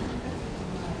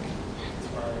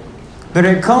 But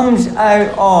it comes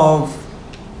out of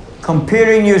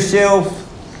comparing yourself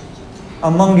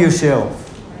among yourself.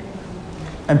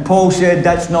 And Paul said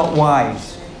that's not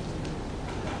wise.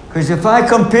 Because if I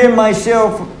compare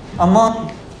myself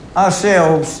among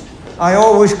ourselves, I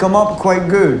always come up quite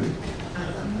good.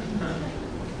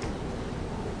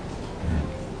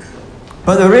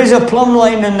 But there is a plumb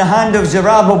line in the hand of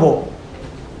Zerubbabel.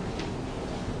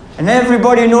 And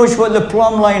everybody knows what the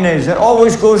plumb line is. It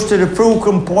always goes to the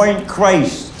fulcrum point,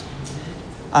 Christ.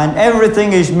 And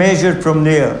everything is measured from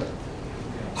there.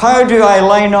 How do I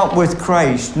line up with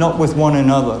Christ, not with one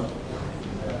another?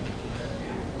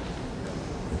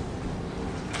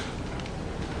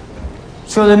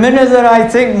 So the minute that I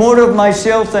think more of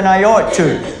myself than I ought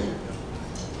to,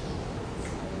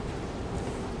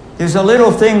 there's a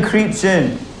little thing creeps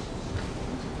in.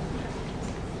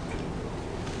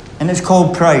 And it's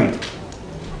called pride.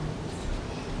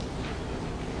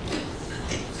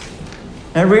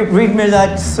 Now read me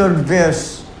that third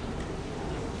verse.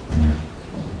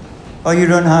 Oh, you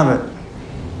don't have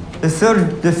it. The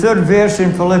third verse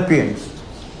in Philippians.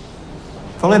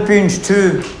 Philippians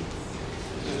 2.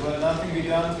 Let nothing be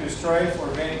done through strife or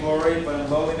vainglory, but in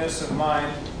lowliness of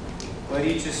mind, let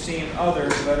each esteem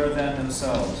others better than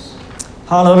themselves.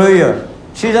 Hallelujah.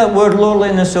 See that word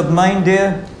lowliness of mind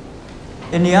there?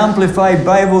 In the Amplified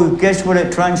Bible, guess what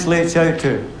it translates out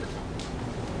to?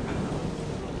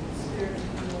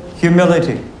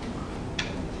 Humility.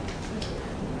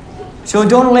 So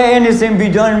don't let anything be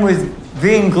done with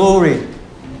vainglory,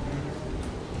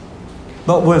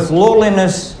 but with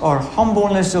lowliness or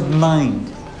humbleness of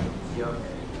mind.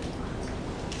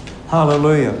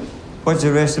 Hallelujah. What's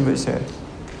the rest of it say?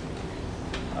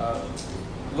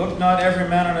 Look not every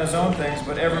man on his own things,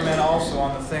 but every man also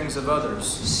on the things of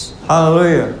others.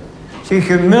 Hallelujah. See,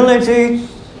 humility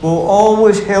will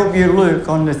always help you look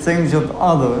on the things of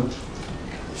others,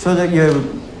 so that you're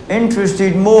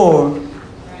interested more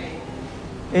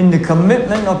in the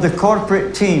commitment of the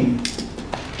corporate team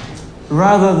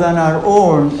rather than our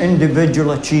own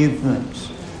individual achievements.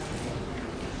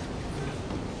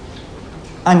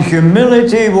 And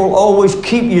humility will always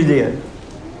keep you there.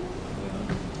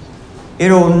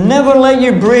 It'll never let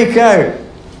you break out.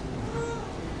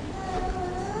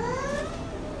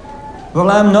 Well,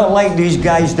 I'm not like these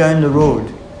guys down the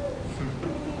road.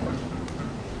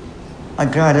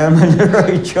 I'm glad I'm in the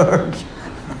right church.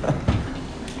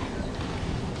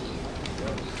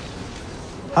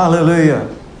 Hallelujah.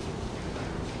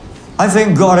 I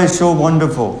think God is so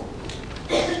wonderful.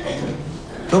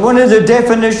 But one of the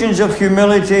definitions of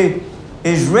humility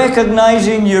is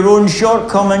recognizing your own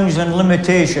shortcomings and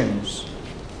limitations.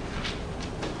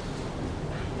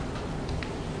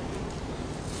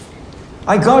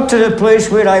 I got to the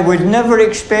place where I would never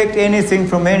expect anything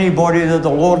from anybody that the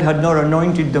Lord had not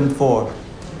anointed them for.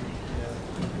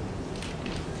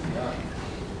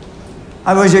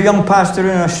 I was a young pastor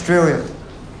in Australia,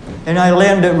 and I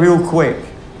learned it real quick.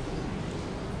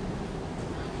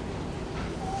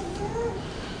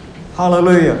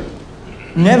 Hallelujah.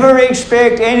 Never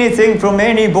expect anything from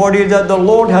anybody that the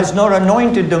Lord has not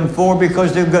anointed them for,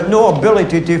 because they've got no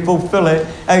ability to fulfill it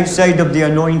outside of the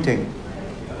anointing.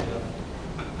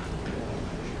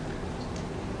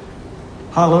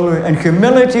 Hallelujah. And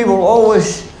humility will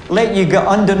always let you get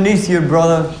underneath your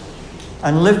brother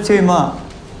and lift him up.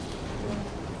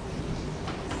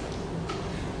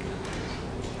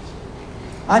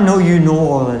 I know you know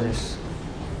all of this.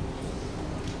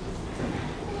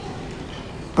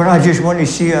 But I just want to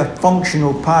see a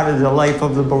functional part of the life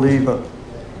of the believer.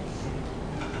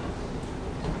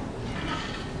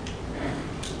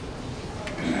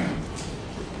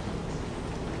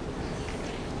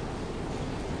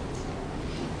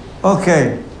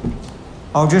 Okay,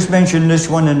 I'll just mention this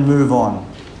one and move on.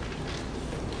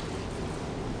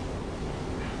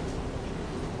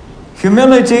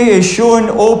 Humility is showing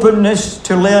openness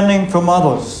to learning from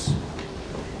others.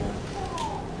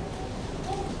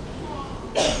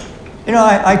 You know,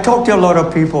 I talk to a lot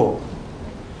of people,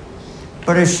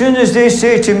 but as soon as they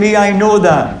say to me, I know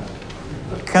that,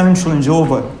 counseling's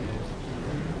over.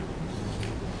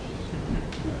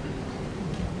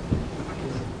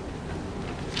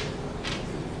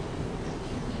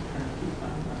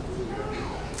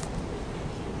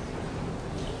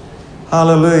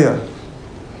 Hallelujah.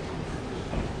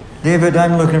 David,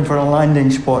 I'm looking for a landing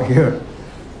spot here.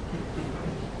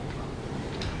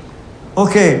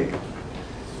 Okay.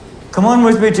 Come on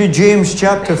with me to James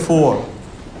chapter 4.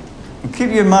 And keep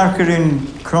your marker in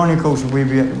Chronicles,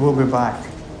 we'll be back.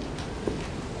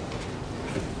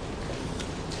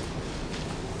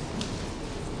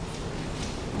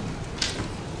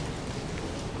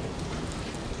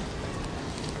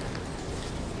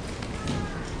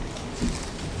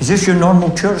 Is this your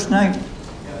normal church night?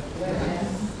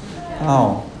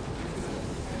 Oh.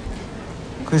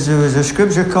 Because there was a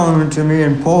scripture coming to me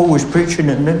and Paul was preaching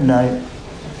at midnight.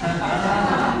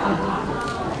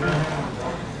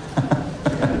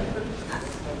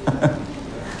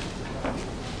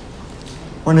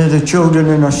 One of the children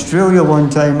in Australia one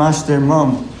time asked their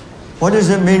mum, what does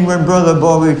it mean when Brother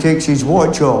Bobby takes his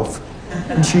watch off?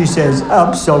 And she says,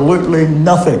 absolutely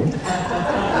nothing.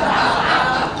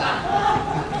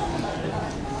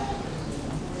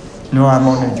 No, I'm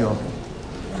only joking.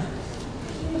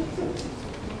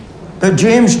 But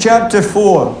James chapter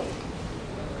 4.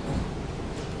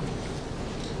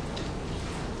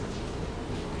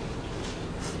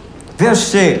 Verse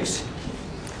 6.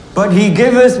 But he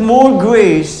giveth more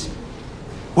grace,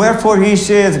 wherefore he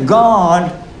saith,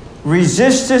 God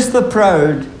resisteth the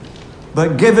proud,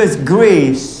 but giveth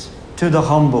grace to the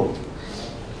humble.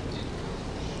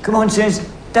 Come on, saints,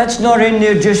 that's not in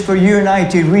there just for you and I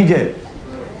to read it.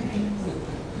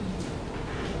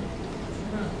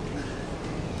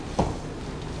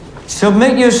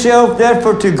 Submit yourself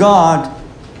therefore to God,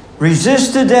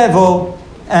 resist the devil,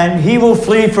 and he will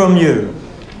flee from you.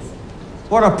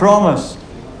 What a promise.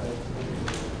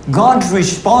 God's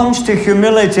response to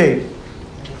humility.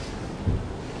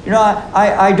 You know,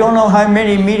 I don't know how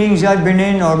many meetings I've been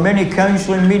in or many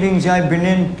counseling meetings I've been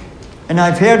in, and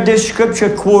I've heard this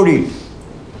scripture quoted,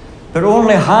 but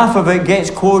only half of it gets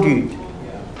quoted.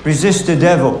 Resist the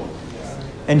devil,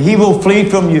 and he will flee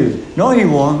from you. No, he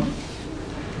won't.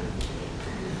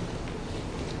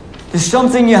 There's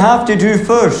something you have to do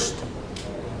first.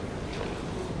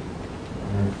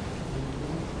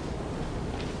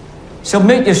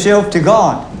 Submit yourself to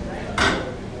God.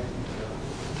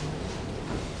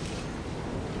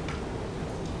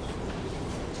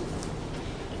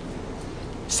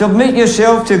 Submit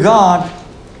yourself to God.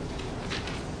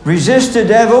 Resist the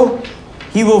devil,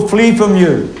 he will flee from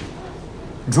you.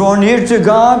 Draw near to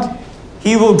God,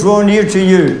 he will draw near to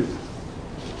you.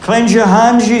 Cleanse your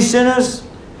hands, ye sinners,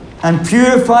 and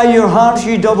purify your hearts,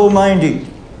 ye double-minded.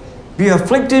 Be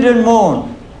afflicted and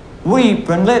mourn. Weep,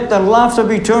 and let the laughter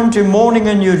be turned to mourning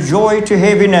and your joy to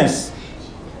heaviness.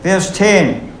 Verse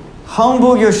 10.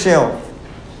 Humble yourself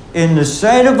in the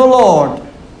sight of the Lord,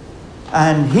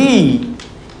 and he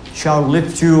shall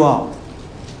lift you up.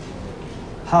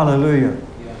 Hallelujah.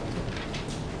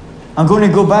 I'm going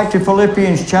to go back to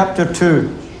Philippians chapter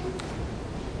 2.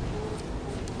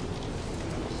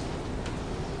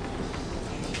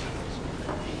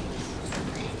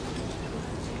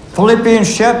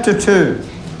 Philippians chapter 2.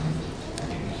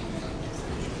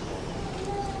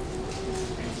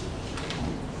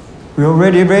 We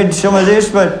already read some of this,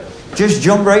 but just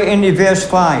jump right into verse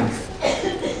 5.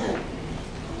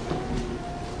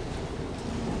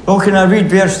 Oh, can I read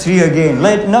verse 3 again?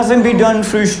 Let nothing be done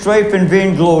through strife and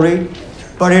vainglory,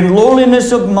 but in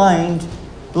lowliness of mind,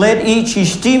 let each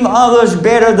esteem others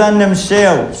better than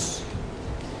themselves.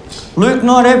 Look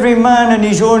not every man on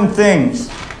his own things,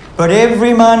 but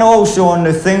every man also on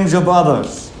the things of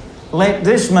others. Let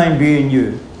this mind be in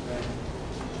you.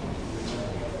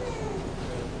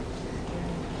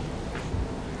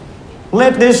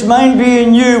 Let this mind be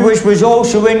in you, which was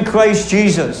also in Christ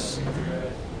Jesus.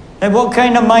 And what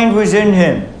kind of mind was in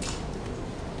him?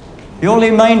 The only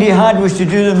mind he had was to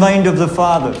do the mind of the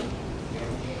Father,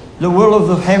 the will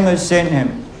of him that sent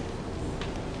him.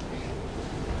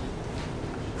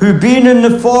 Who being in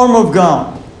the form of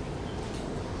God,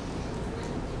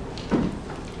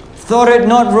 thought it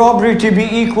not robbery to be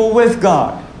equal with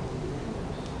God.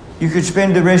 You could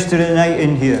spend the rest of the night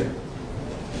in here.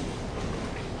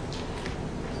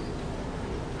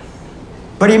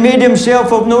 But he made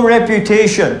himself of no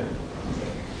reputation.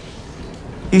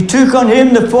 He took on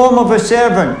him the form of a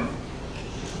servant.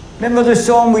 Remember the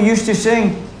song we used to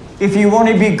sing? If you want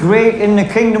to be great in the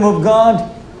kingdom of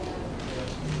God,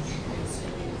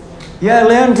 yeah,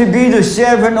 learn to be the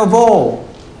servant of all.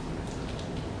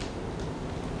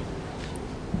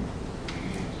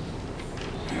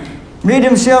 Made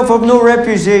himself of no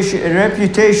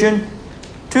reputation,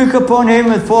 took upon him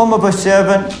the form of a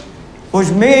servant,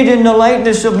 was made in the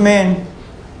likeness of men,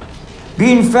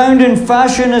 being found in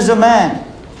fashion as a man.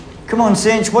 Come on,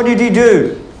 saints, what did he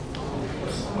do?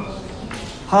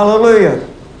 Hallelujah.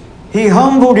 He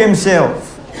humbled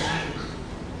himself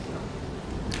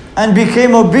and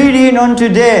became obedient unto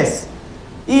death,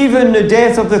 even the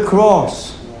death of the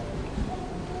cross.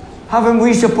 Haven't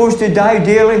we supposed to die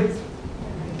daily?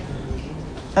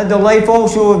 That the life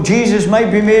also of Jesus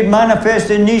might be made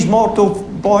manifest in these mortal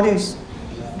bodies.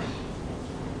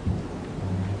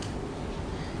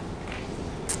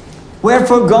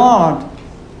 Wherefore God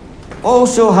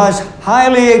also has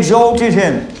highly exalted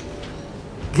him,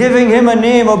 giving him a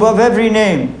name above every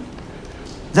name,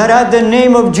 that at the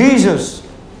name of Jesus,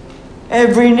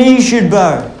 every knee should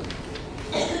bow.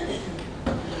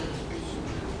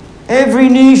 Every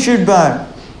knee should bow,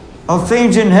 of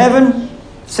things in heaven,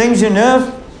 things in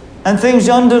earth, and things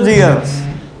under the earth.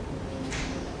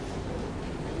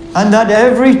 And that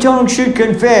every tongue should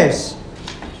confess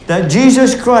that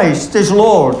Jesus Christ is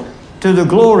Lord, to the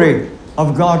glory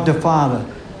of God the Father.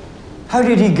 How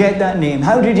did he get that name?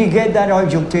 How did he get that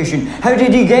exaltation? How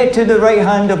did he get to the right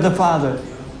hand of the Father?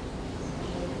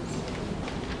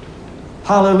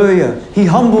 Hallelujah. He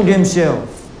humbled himself.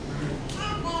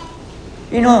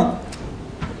 You know,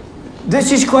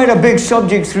 this is quite a big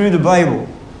subject through the Bible.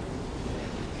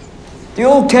 The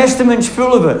Old Testament's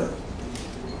full of it.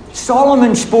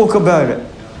 Solomon spoke about it.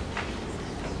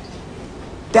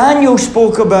 Daniel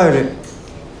spoke about it.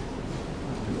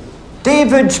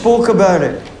 David spoke about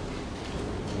it.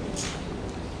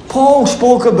 Paul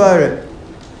spoke about it.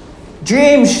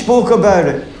 James spoke about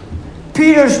it.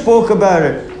 Peter spoke about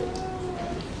it.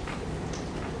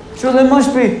 So there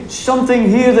must be something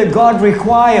here that God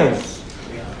requires.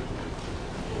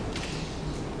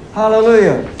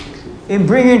 Hallelujah. In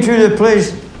bringing to the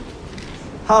place,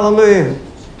 hallelujah,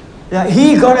 that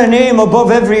he got a name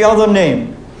above every other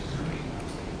name.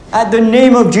 At the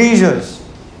name of Jesus.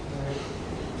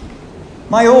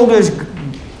 My oldest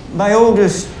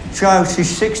child, she's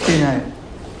 60 now.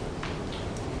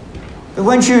 But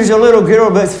when she was a little girl,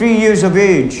 about 3 years of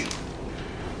age,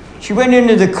 she went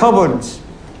into the cupboards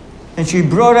and she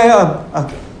brought out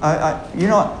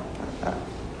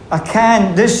a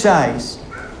can this size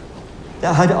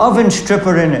that had oven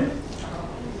stripper in it.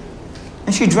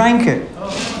 And she drank it.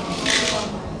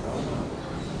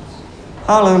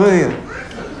 Hallelujah.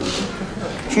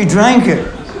 She drank it.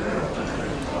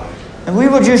 And we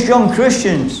were just young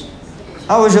Christians.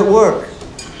 I was at work.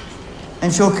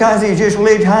 And so Kathy just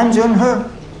laid hands on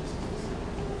her,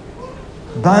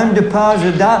 bound the powers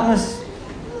of darkness,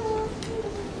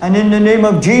 and in the name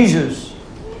of Jesus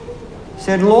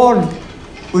said, Lord,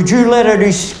 would you let her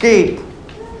escape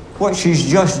what she's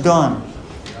just done?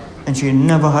 And she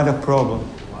never had a problem.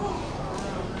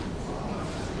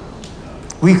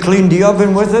 We cleaned the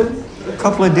oven with it a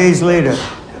couple of days later.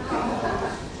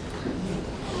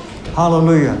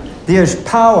 Hallelujah. There's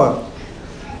power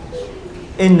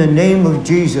in the name of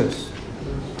Jesus.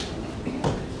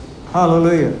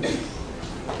 Hallelujah.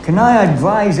 Can I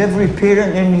advise every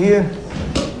parent in here,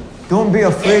 don't be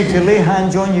afraid to lay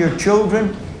hands on your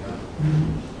children.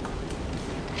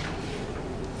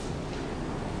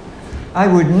 I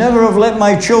would never have let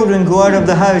my children go out of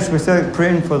the house without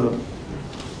praying for them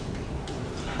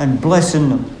and blessing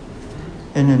them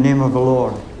in the name of the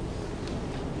Lord.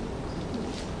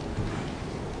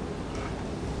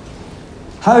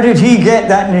 How did he get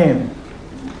that name?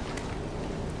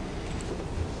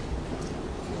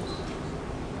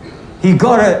 He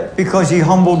got it because he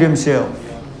humbled himself.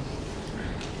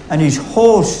 And his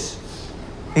whole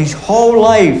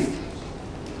life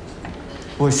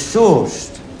was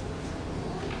sourced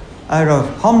out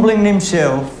of humbling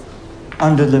himself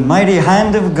under the mighty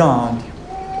hand of God,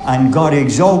 and God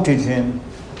exalted him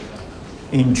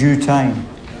in due time.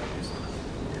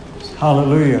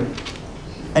 Hallelujah.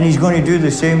 And he's going to do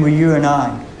the same with you and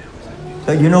I.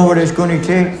 But you know what it's going to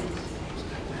take?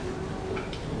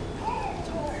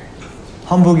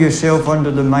 Humble yourself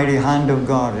under the mighty hand of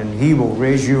God, and he will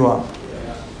raise you up.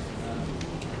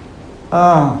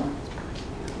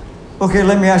 Okay,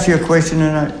 let me ask you a question.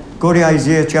 And go to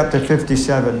Isaiah chapter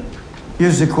 57.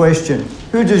 Here's the question.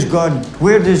 Where does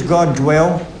God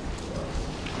dwell?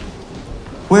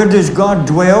 Where does God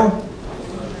dwell?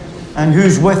 And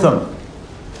who's with him?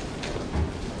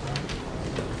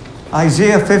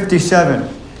 Isaiah 57.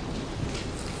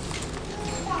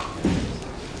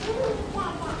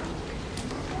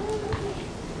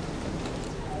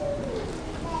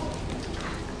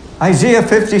 Isaiah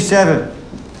 57.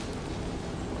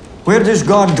 Where does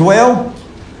God dwell?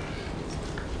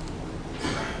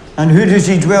 And who does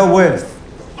he dwell with?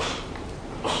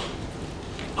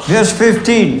 Verse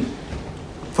 15.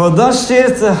 For thus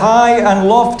saith the high and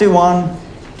lofty one,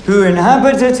 who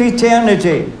inhabiteth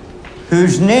eternity,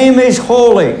 whose name is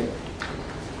holy.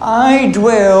 I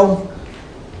dwell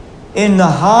in the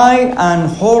high and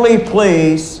holy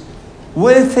place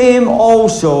with him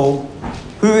also,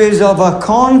 who is of a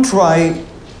contrite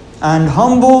and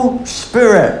humble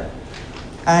spirit.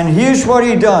 And here's what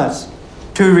he does: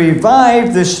 to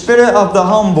revive the spirit of the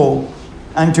humble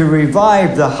and to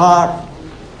revive the heart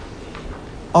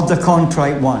of the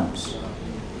contrite ones.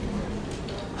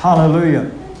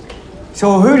 Hallelujah.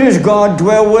 So who does God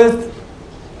dwell with?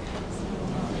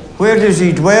 Where does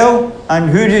he dwell? And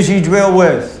who does he dwell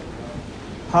with?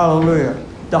 Hallelujah.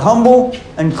 The humble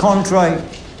and contrite.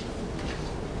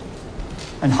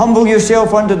 And humble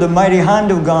yourself under the mighty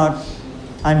hand of God,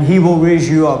 and He will raise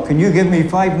you up. Can you give me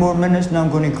 5 more minutes and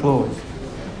I'm going to close?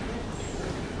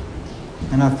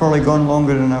 And I've probably gone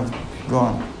longer than I've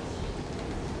gone.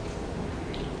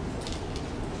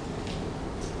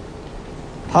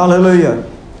 Hallelujah.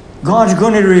 God's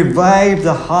going to revive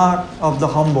the heart of the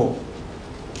humble.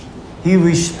 He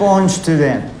responds to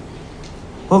them.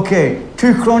 Okay,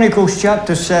 2 Chronicles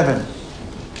chapter 7.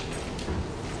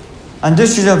 And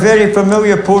this is a very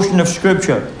familiar portion of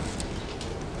Scripture.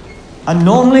 And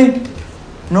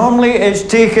normally it's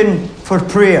taken for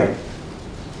prayer.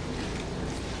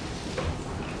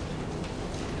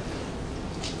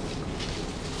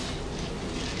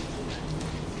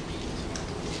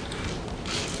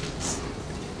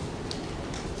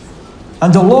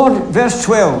 And the Lord, verse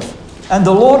 12, and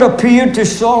the Lord appeared to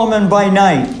Solomon by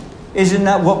night. Isn't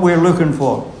that what we're looking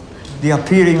for? The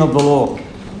appearing of the Lord.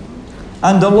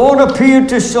 And the Lord appeared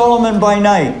to Solomon by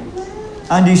night,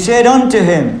 and he said unto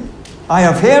him, I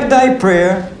have heard thy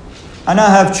prayer, and I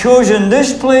have chosen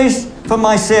this place for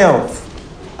myself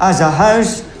as a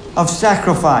house of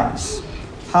sacrifice.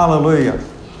 Hallelujah.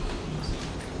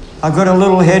 I've got a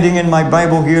little heading in my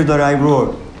Bible here that I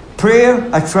wrote. Prayer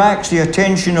attracts the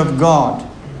attention of God.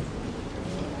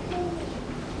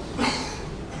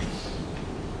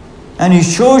 And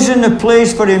He's chosen the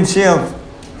place for Himself,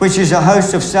 which is a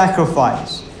house of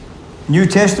sacrifice. New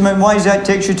Testament wise, that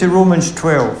takes you to Romans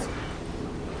 12.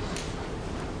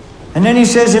 And then He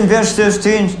says in verse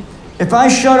 13, if I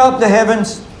shut up the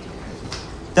heavens,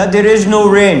 that there is no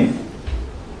rain,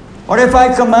 or if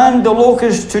I command the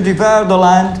locusts to devour the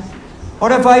land,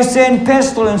 or if I send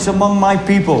pestilence among my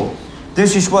people,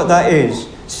 this is what that is.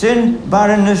 Sin,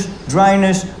 barrenness,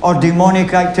 dryness, or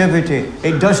demonic activity.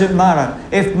 It doesn't matter.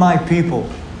 If my people.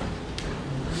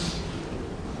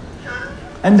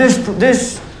 And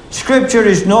this scripture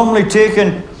is normally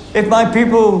taken, if my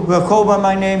people who are called by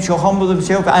my name shall humble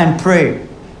themselves and pray.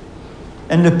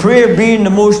 And the prayer being the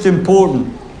most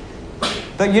important.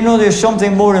 But you know there's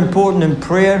something more important than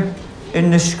prayer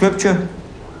in this scripture.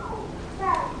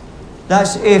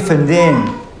 That's if and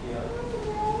then.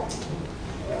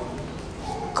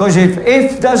 Because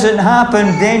if doesn't happen,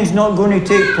 then's not going to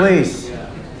take place.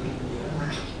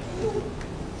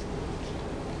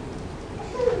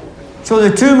 So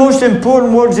the 2 most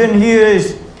important words in here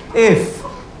is if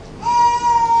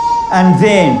and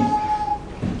then.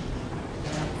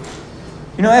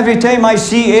 You know, every time I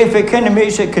see if, it kind of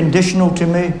makes it conditional to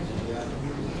me.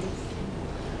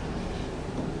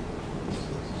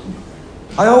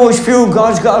 I always feel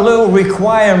God's got a little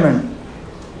requirement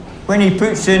when He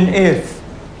puts in if.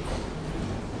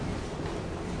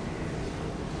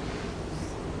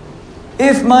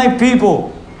 If my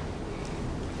people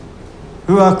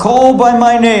who are called by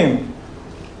my name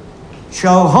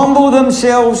shall humble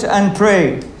themselves and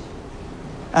pray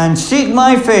and seek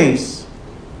my face,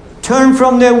 turn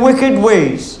from their wicked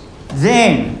ways,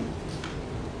 then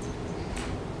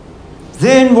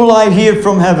will I hear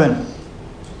from heaven.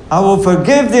 I will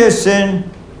forgive their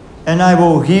sin, and I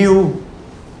will heal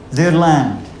their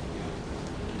land.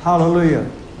 Hallelujah.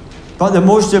 But the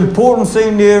most important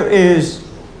thing there is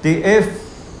the if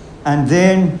and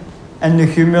then and the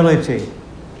humility.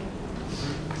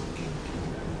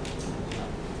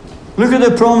 Look at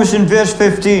the promise in verse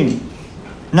 15.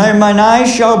 Now mine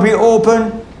eyes shall be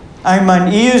open, and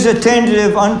mine ears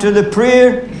attentive unto the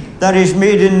prayer that is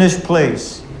made in this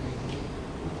place.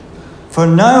 For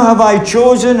now have I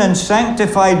chosen and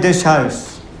sanctified this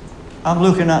house. I'm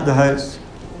looking at the house.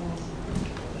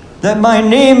 That my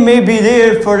name may be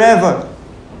there forever.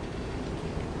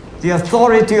 The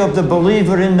authority of the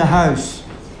believer in the house.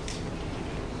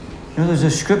 You know, there's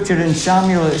a scripture in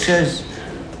Samuel that says,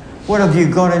 what have you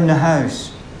got in the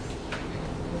house?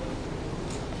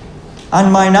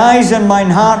 And mine eyes and mine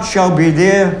heart shall be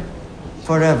there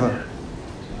forever.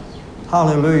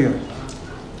 Hallelujah.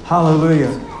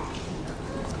 Hallelujah.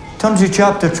 Turn to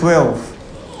chapter 12.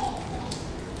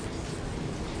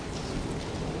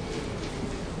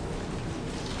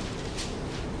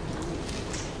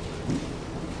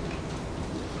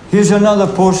 Here's another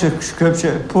portion of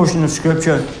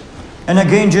Scripture. And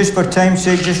again, just for time's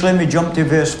sake, just let me jump to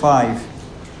verse 5.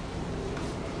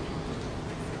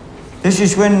 This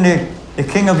is when the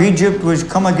king of Egypt was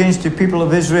come against the people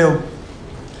of Israel.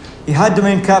 He had them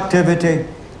in captivity.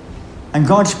 And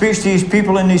God speaks to His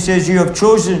people and He says, you have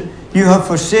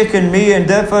forsaken me, and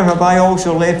therefore have I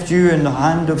also left you in the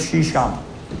hand of Shisham.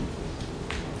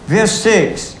 Verse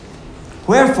 6.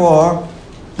 Wherefore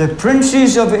the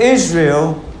princes of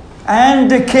Israel and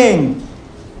the king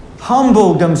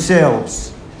humbled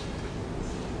themselves.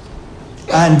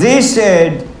 And they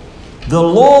said, the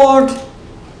Lord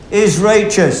is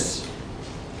righteous.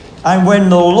 And when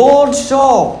the Lord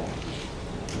saw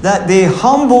that they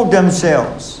humbled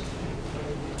themselves,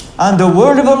 and the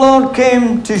word of the Lord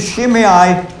came to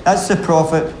Shimei, that's the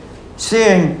prophet,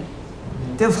 saying,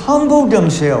 they've humbled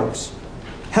themselves.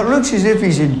 It looks as if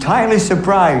he's entirely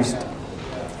surprised.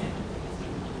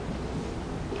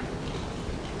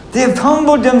 They've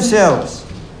humbled themselves.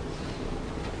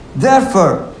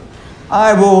 Therefore,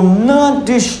 I will not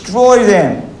destroy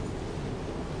them,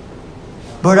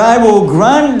 but I will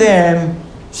grant them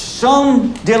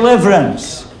some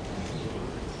deliverance.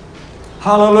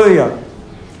 Hallelujah.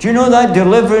 Do you know that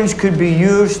deliverance could be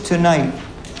used tonight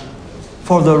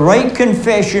for the right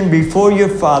confession before your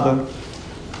Father?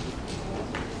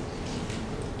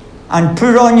 And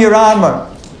put on your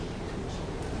armor,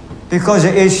 because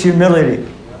it is humility.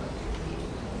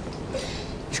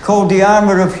 It's called the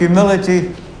armor of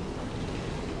humility,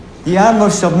 the armor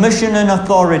of submission and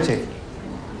authority.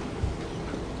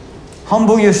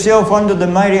 Humble yourself under the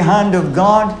mighty hand of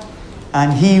God,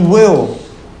 and He will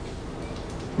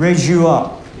raise you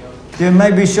up. There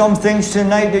may be some things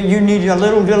tonight that you need a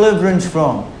little deliverance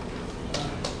from.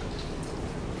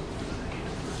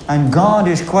 And God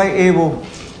is quite able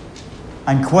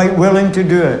and quite willing to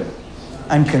do it,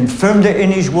 and confirmed it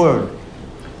in His Word.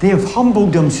 They have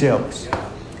humbled themselves.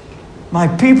 My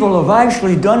people have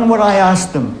actually done what I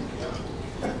asked them.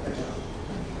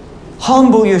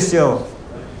 Humble yourself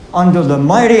under the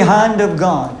mighty hand of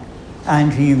God,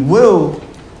 and He will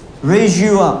raise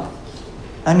you up.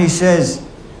 And He says,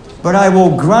 but I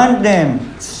will grant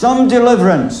them some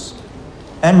deliverance,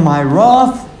 and my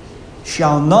wrath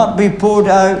shall not be poured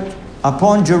out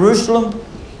upon Jerusalem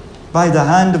by the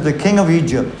hand of the king of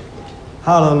Egypt.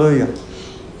 Hallelujah.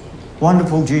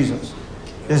 Wonderful Jesus.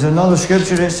 There's another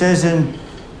scripture that says in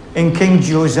King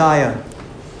Josiah,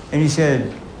 and he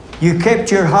said, you kept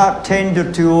your heart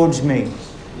tender towards me,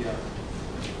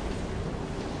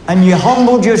 and you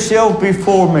humbled yourself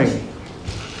before me,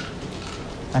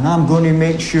 and I'm going to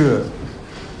make sure,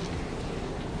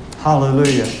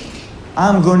 hallelujah,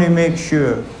 I'm going to make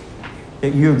sure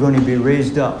that you're going to be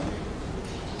raised up.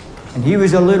 And he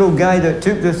was a little guy that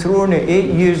took the throne at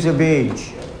 8 years of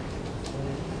age.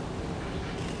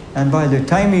 And by the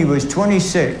time he was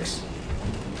 26,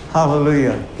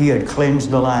 hallelujah, he had cleansed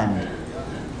the land.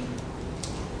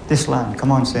 This land,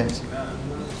 come on, saints.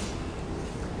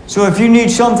 So if you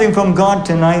need something from God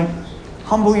tonight,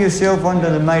 humble yourself under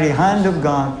the mighty hand of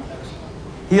God.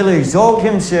 He'll exalt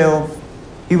Himself.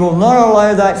 He will not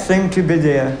allow that thing to be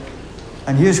there.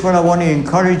 And here's what I want to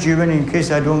encourage you in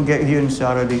case I don't get here on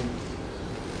Saturday.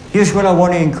 Here's what I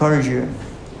want to encourage you.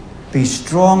 Be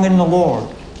strong in the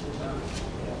Lord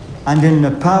and in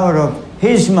the power of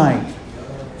His might,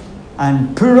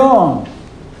 and put on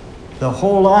the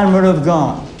whole armor of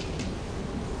God,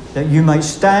 that you might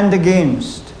stand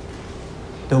against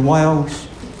the wiles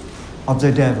of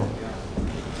the devil.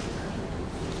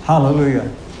 Hallelujah.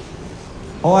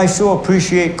 Oh, I so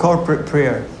appreciate corporate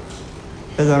prayer.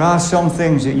 But there are some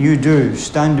things that you do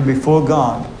standing before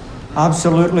God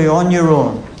absolutely on your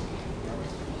own,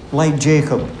 like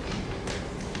Jacob,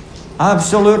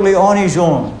 absolutely on his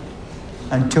own,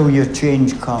 until your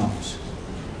change comes.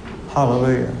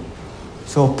 Hallelujah.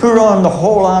 So put on the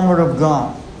whole armor of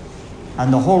God.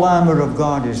 And the whole armor of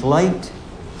God is light,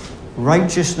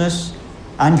 righteousness,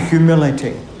 and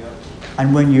humility.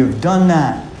 And when you've done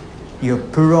that, you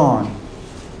put on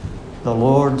the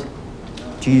Lord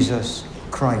Jesus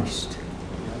Christ.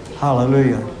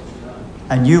 Hallelujah.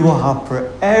 And you will have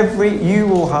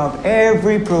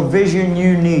every provision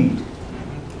you need.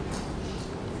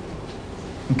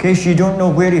 In case you don't know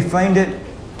where to find it,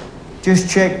 just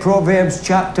check Proverbs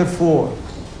chapter 4.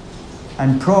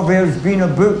 And Proverbs being a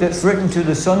book that's written to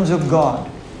the sons of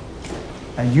God.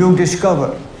 And you'll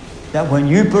discover that when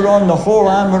you put on the whole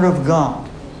armor of God,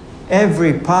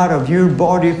 every part of your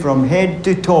body from head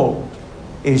to toe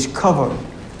is covered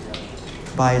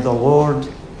by the Lord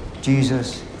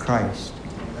Jesus Christ.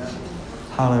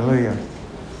 Hallelujah.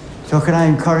 So can I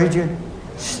encourage you?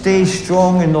 Stay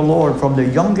strong in the Lord, from the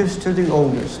youngest to the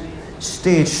oldest.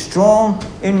 Stay strong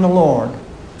in the Lord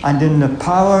and in the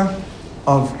power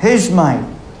of His might,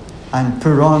 and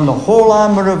put on the whole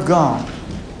armor of God,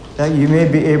 that you may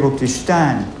be able to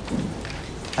stand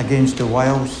against the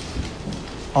wiles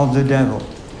of the devil.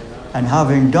 And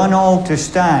having done all to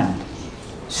stand,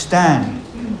 stand.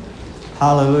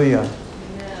 Hallelujah.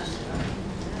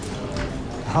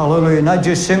 Hallelujah. And that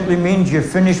just simply means you're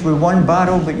finished with one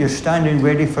battle, but you're standing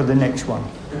ready for the next one.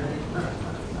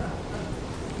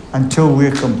 until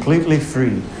we're completely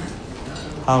free.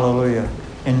 Hallelujah.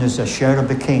 And there's a sheriff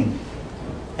of king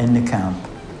in the camp.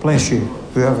 Bless you,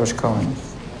 whoever's coming.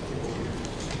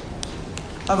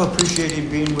 I've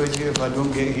appreciated being with you if I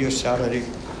don't get here Saturday.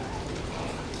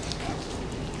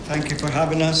 Thank you for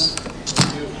having us.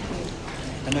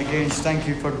 And again, thank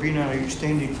you for being our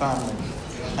extended family.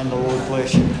 And the Lord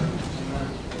bless you.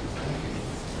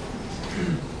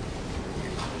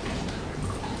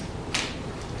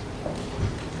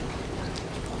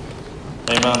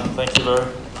 Amen. Thank you, Lord.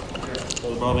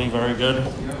 Brother Bobby, very good.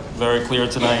 Very clear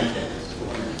tonight.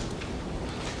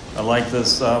 I like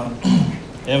this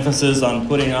emphasis on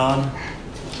putting on,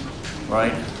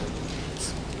 right?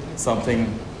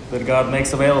 Something that God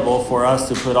makes available for us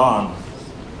to put on.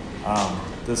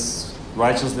 This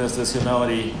righteousness, this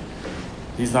humility,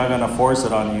 He's not going to force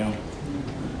it on you.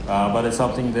 But it's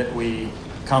something that we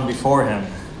come before Him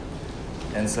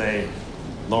and say,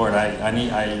 Lord,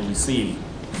 I receive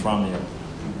from you.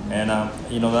 And,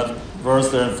 that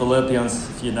verse there in Philippians,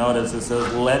 if you notice, it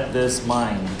says, let this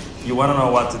mind. You want to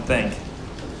know what to think.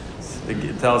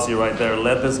 It tells you right there,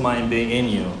 let this mind be in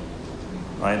you.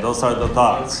 Right? Those are the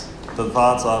thoughts. The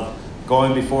thoughts of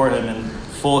going before Him in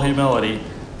full humility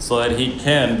so that He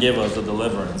can give us the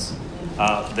deliverance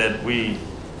that we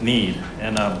need.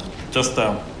 And just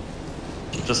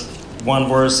one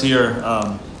verse here.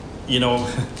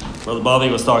 Brother Bobby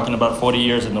was talking about 40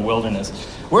 years in the wilderness.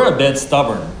 We're a bit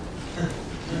stubborn.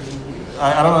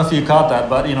 I don't know if you caught that,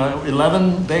 but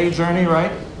 11-day journey,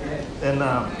 right? And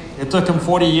it took him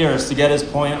 40 years to get his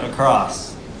point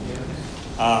across.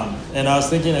 And I was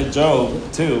thinking of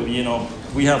Job too.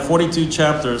 We have 42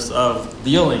 chapters of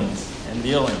dealings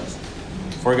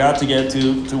for God to get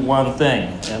to one thing.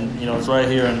 And it's right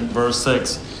here in verse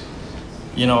 6.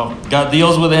 God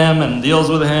deals with him,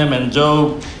 and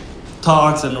Job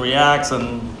talks and reacts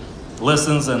and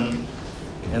listens, and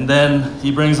then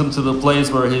he brings him to the place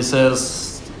where he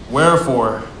says,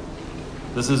 wherefore,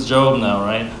 this is Job now,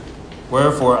 right?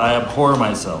 Wherefore I abhor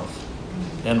myself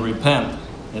and repent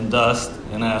in dust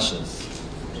and ashes.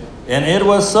 And it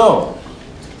was so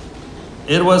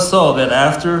that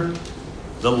after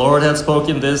the Lord had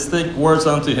spoken these thick words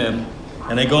unto him,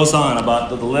 and it goes on about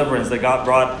the deliverance that God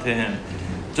brought to him.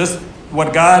 Just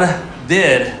what God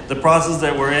did, the process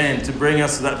that we're in to bring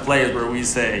us to that place where we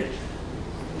say,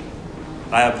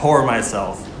 I abhor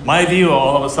myself. My view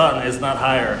all of a sudden is not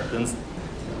higher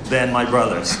than my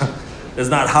brother's. It's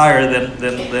not higher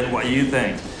than what you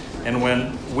think. And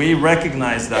when we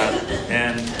recognize that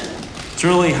and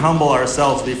truly humble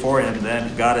ourselves before Him,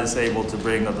 then God is able to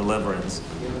bring the deliverance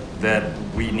that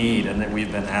we need and that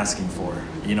we've been asking for.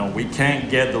 We can't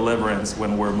get deliverance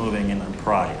when we're moving in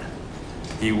pride.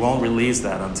 He won't release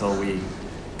that until we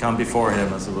come before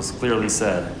Him, as it was clearly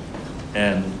said,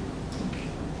 and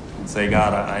say,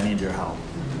 God, I need your help.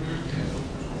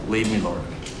 Lead me, Lord.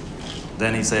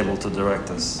 Then He's able to direct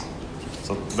us.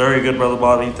 So very good, Brother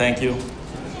Bobby. Thank you.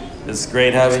 It's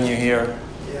great having you here.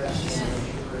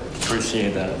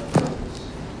 Appreciate that.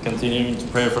 Continuing to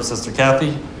pray for Sister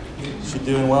Kathy. Is she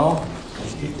doing well?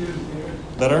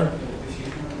 Better?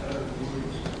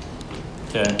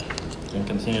 Okay. You can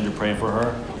continue to pray for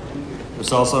her.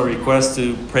 There's also a request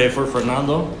to pray for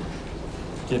Fernando.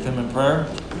 Keep him in prayer.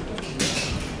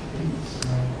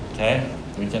 Okay,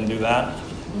 we can do that.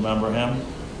 Remember him.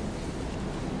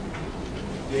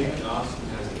 David Austin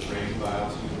has a brain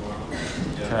biopsy tomorrow.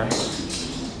 Okay.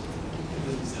 It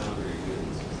doesn't sound very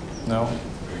good. No?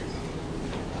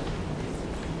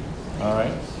 All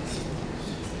right.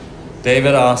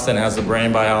 David Austin has a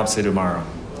brain biopsy tomorrow.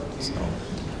 So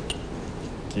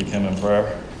keep him in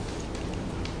prayer.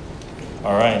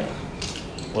 All right.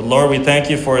 Well, Lord, we thank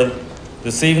you for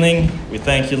this evening. We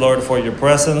thank you, Lord, for your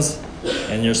presence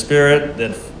and your spirit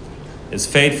that is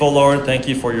faithful, Lord. Thank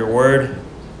you for your word,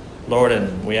 Lord,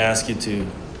 and we ask you to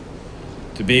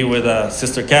be with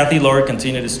Sister Kathy, Lord.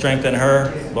 Continue to strengthen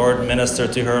her, Lord. Minister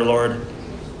to her, Lord.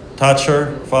 Touch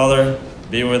her, Father.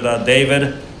 Be with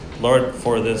David, Lord,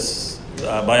 for this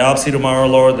biopsy tomorrow,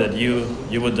 Lord, that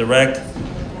you would direct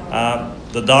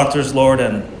the doctors, Lord,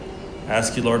 and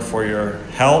ask you, Lord, for your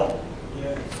help,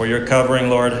 for your covering,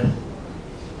 Lord.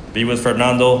 Be with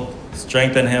Fernando.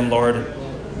 Strengthen him, Lord.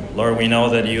 Lord, we know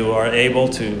that you are able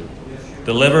to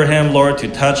deliver him, Lord, to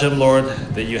touch him, Lord,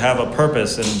 that you have a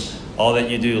purpose in all that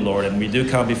you do, Lord. And we do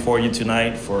come before you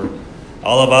tonight for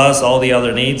all of us, all the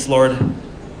other needs, Lord,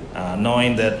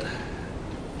 knowing that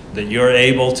you're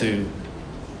able to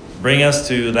bring us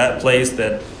to that place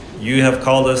that you have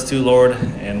called us to, Lord,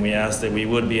 and we ask that we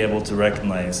would be able to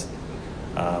recognize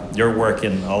your work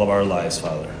in all of our lives,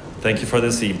 Father. Thank you for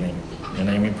this evening. In your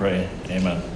name we pray. Amen.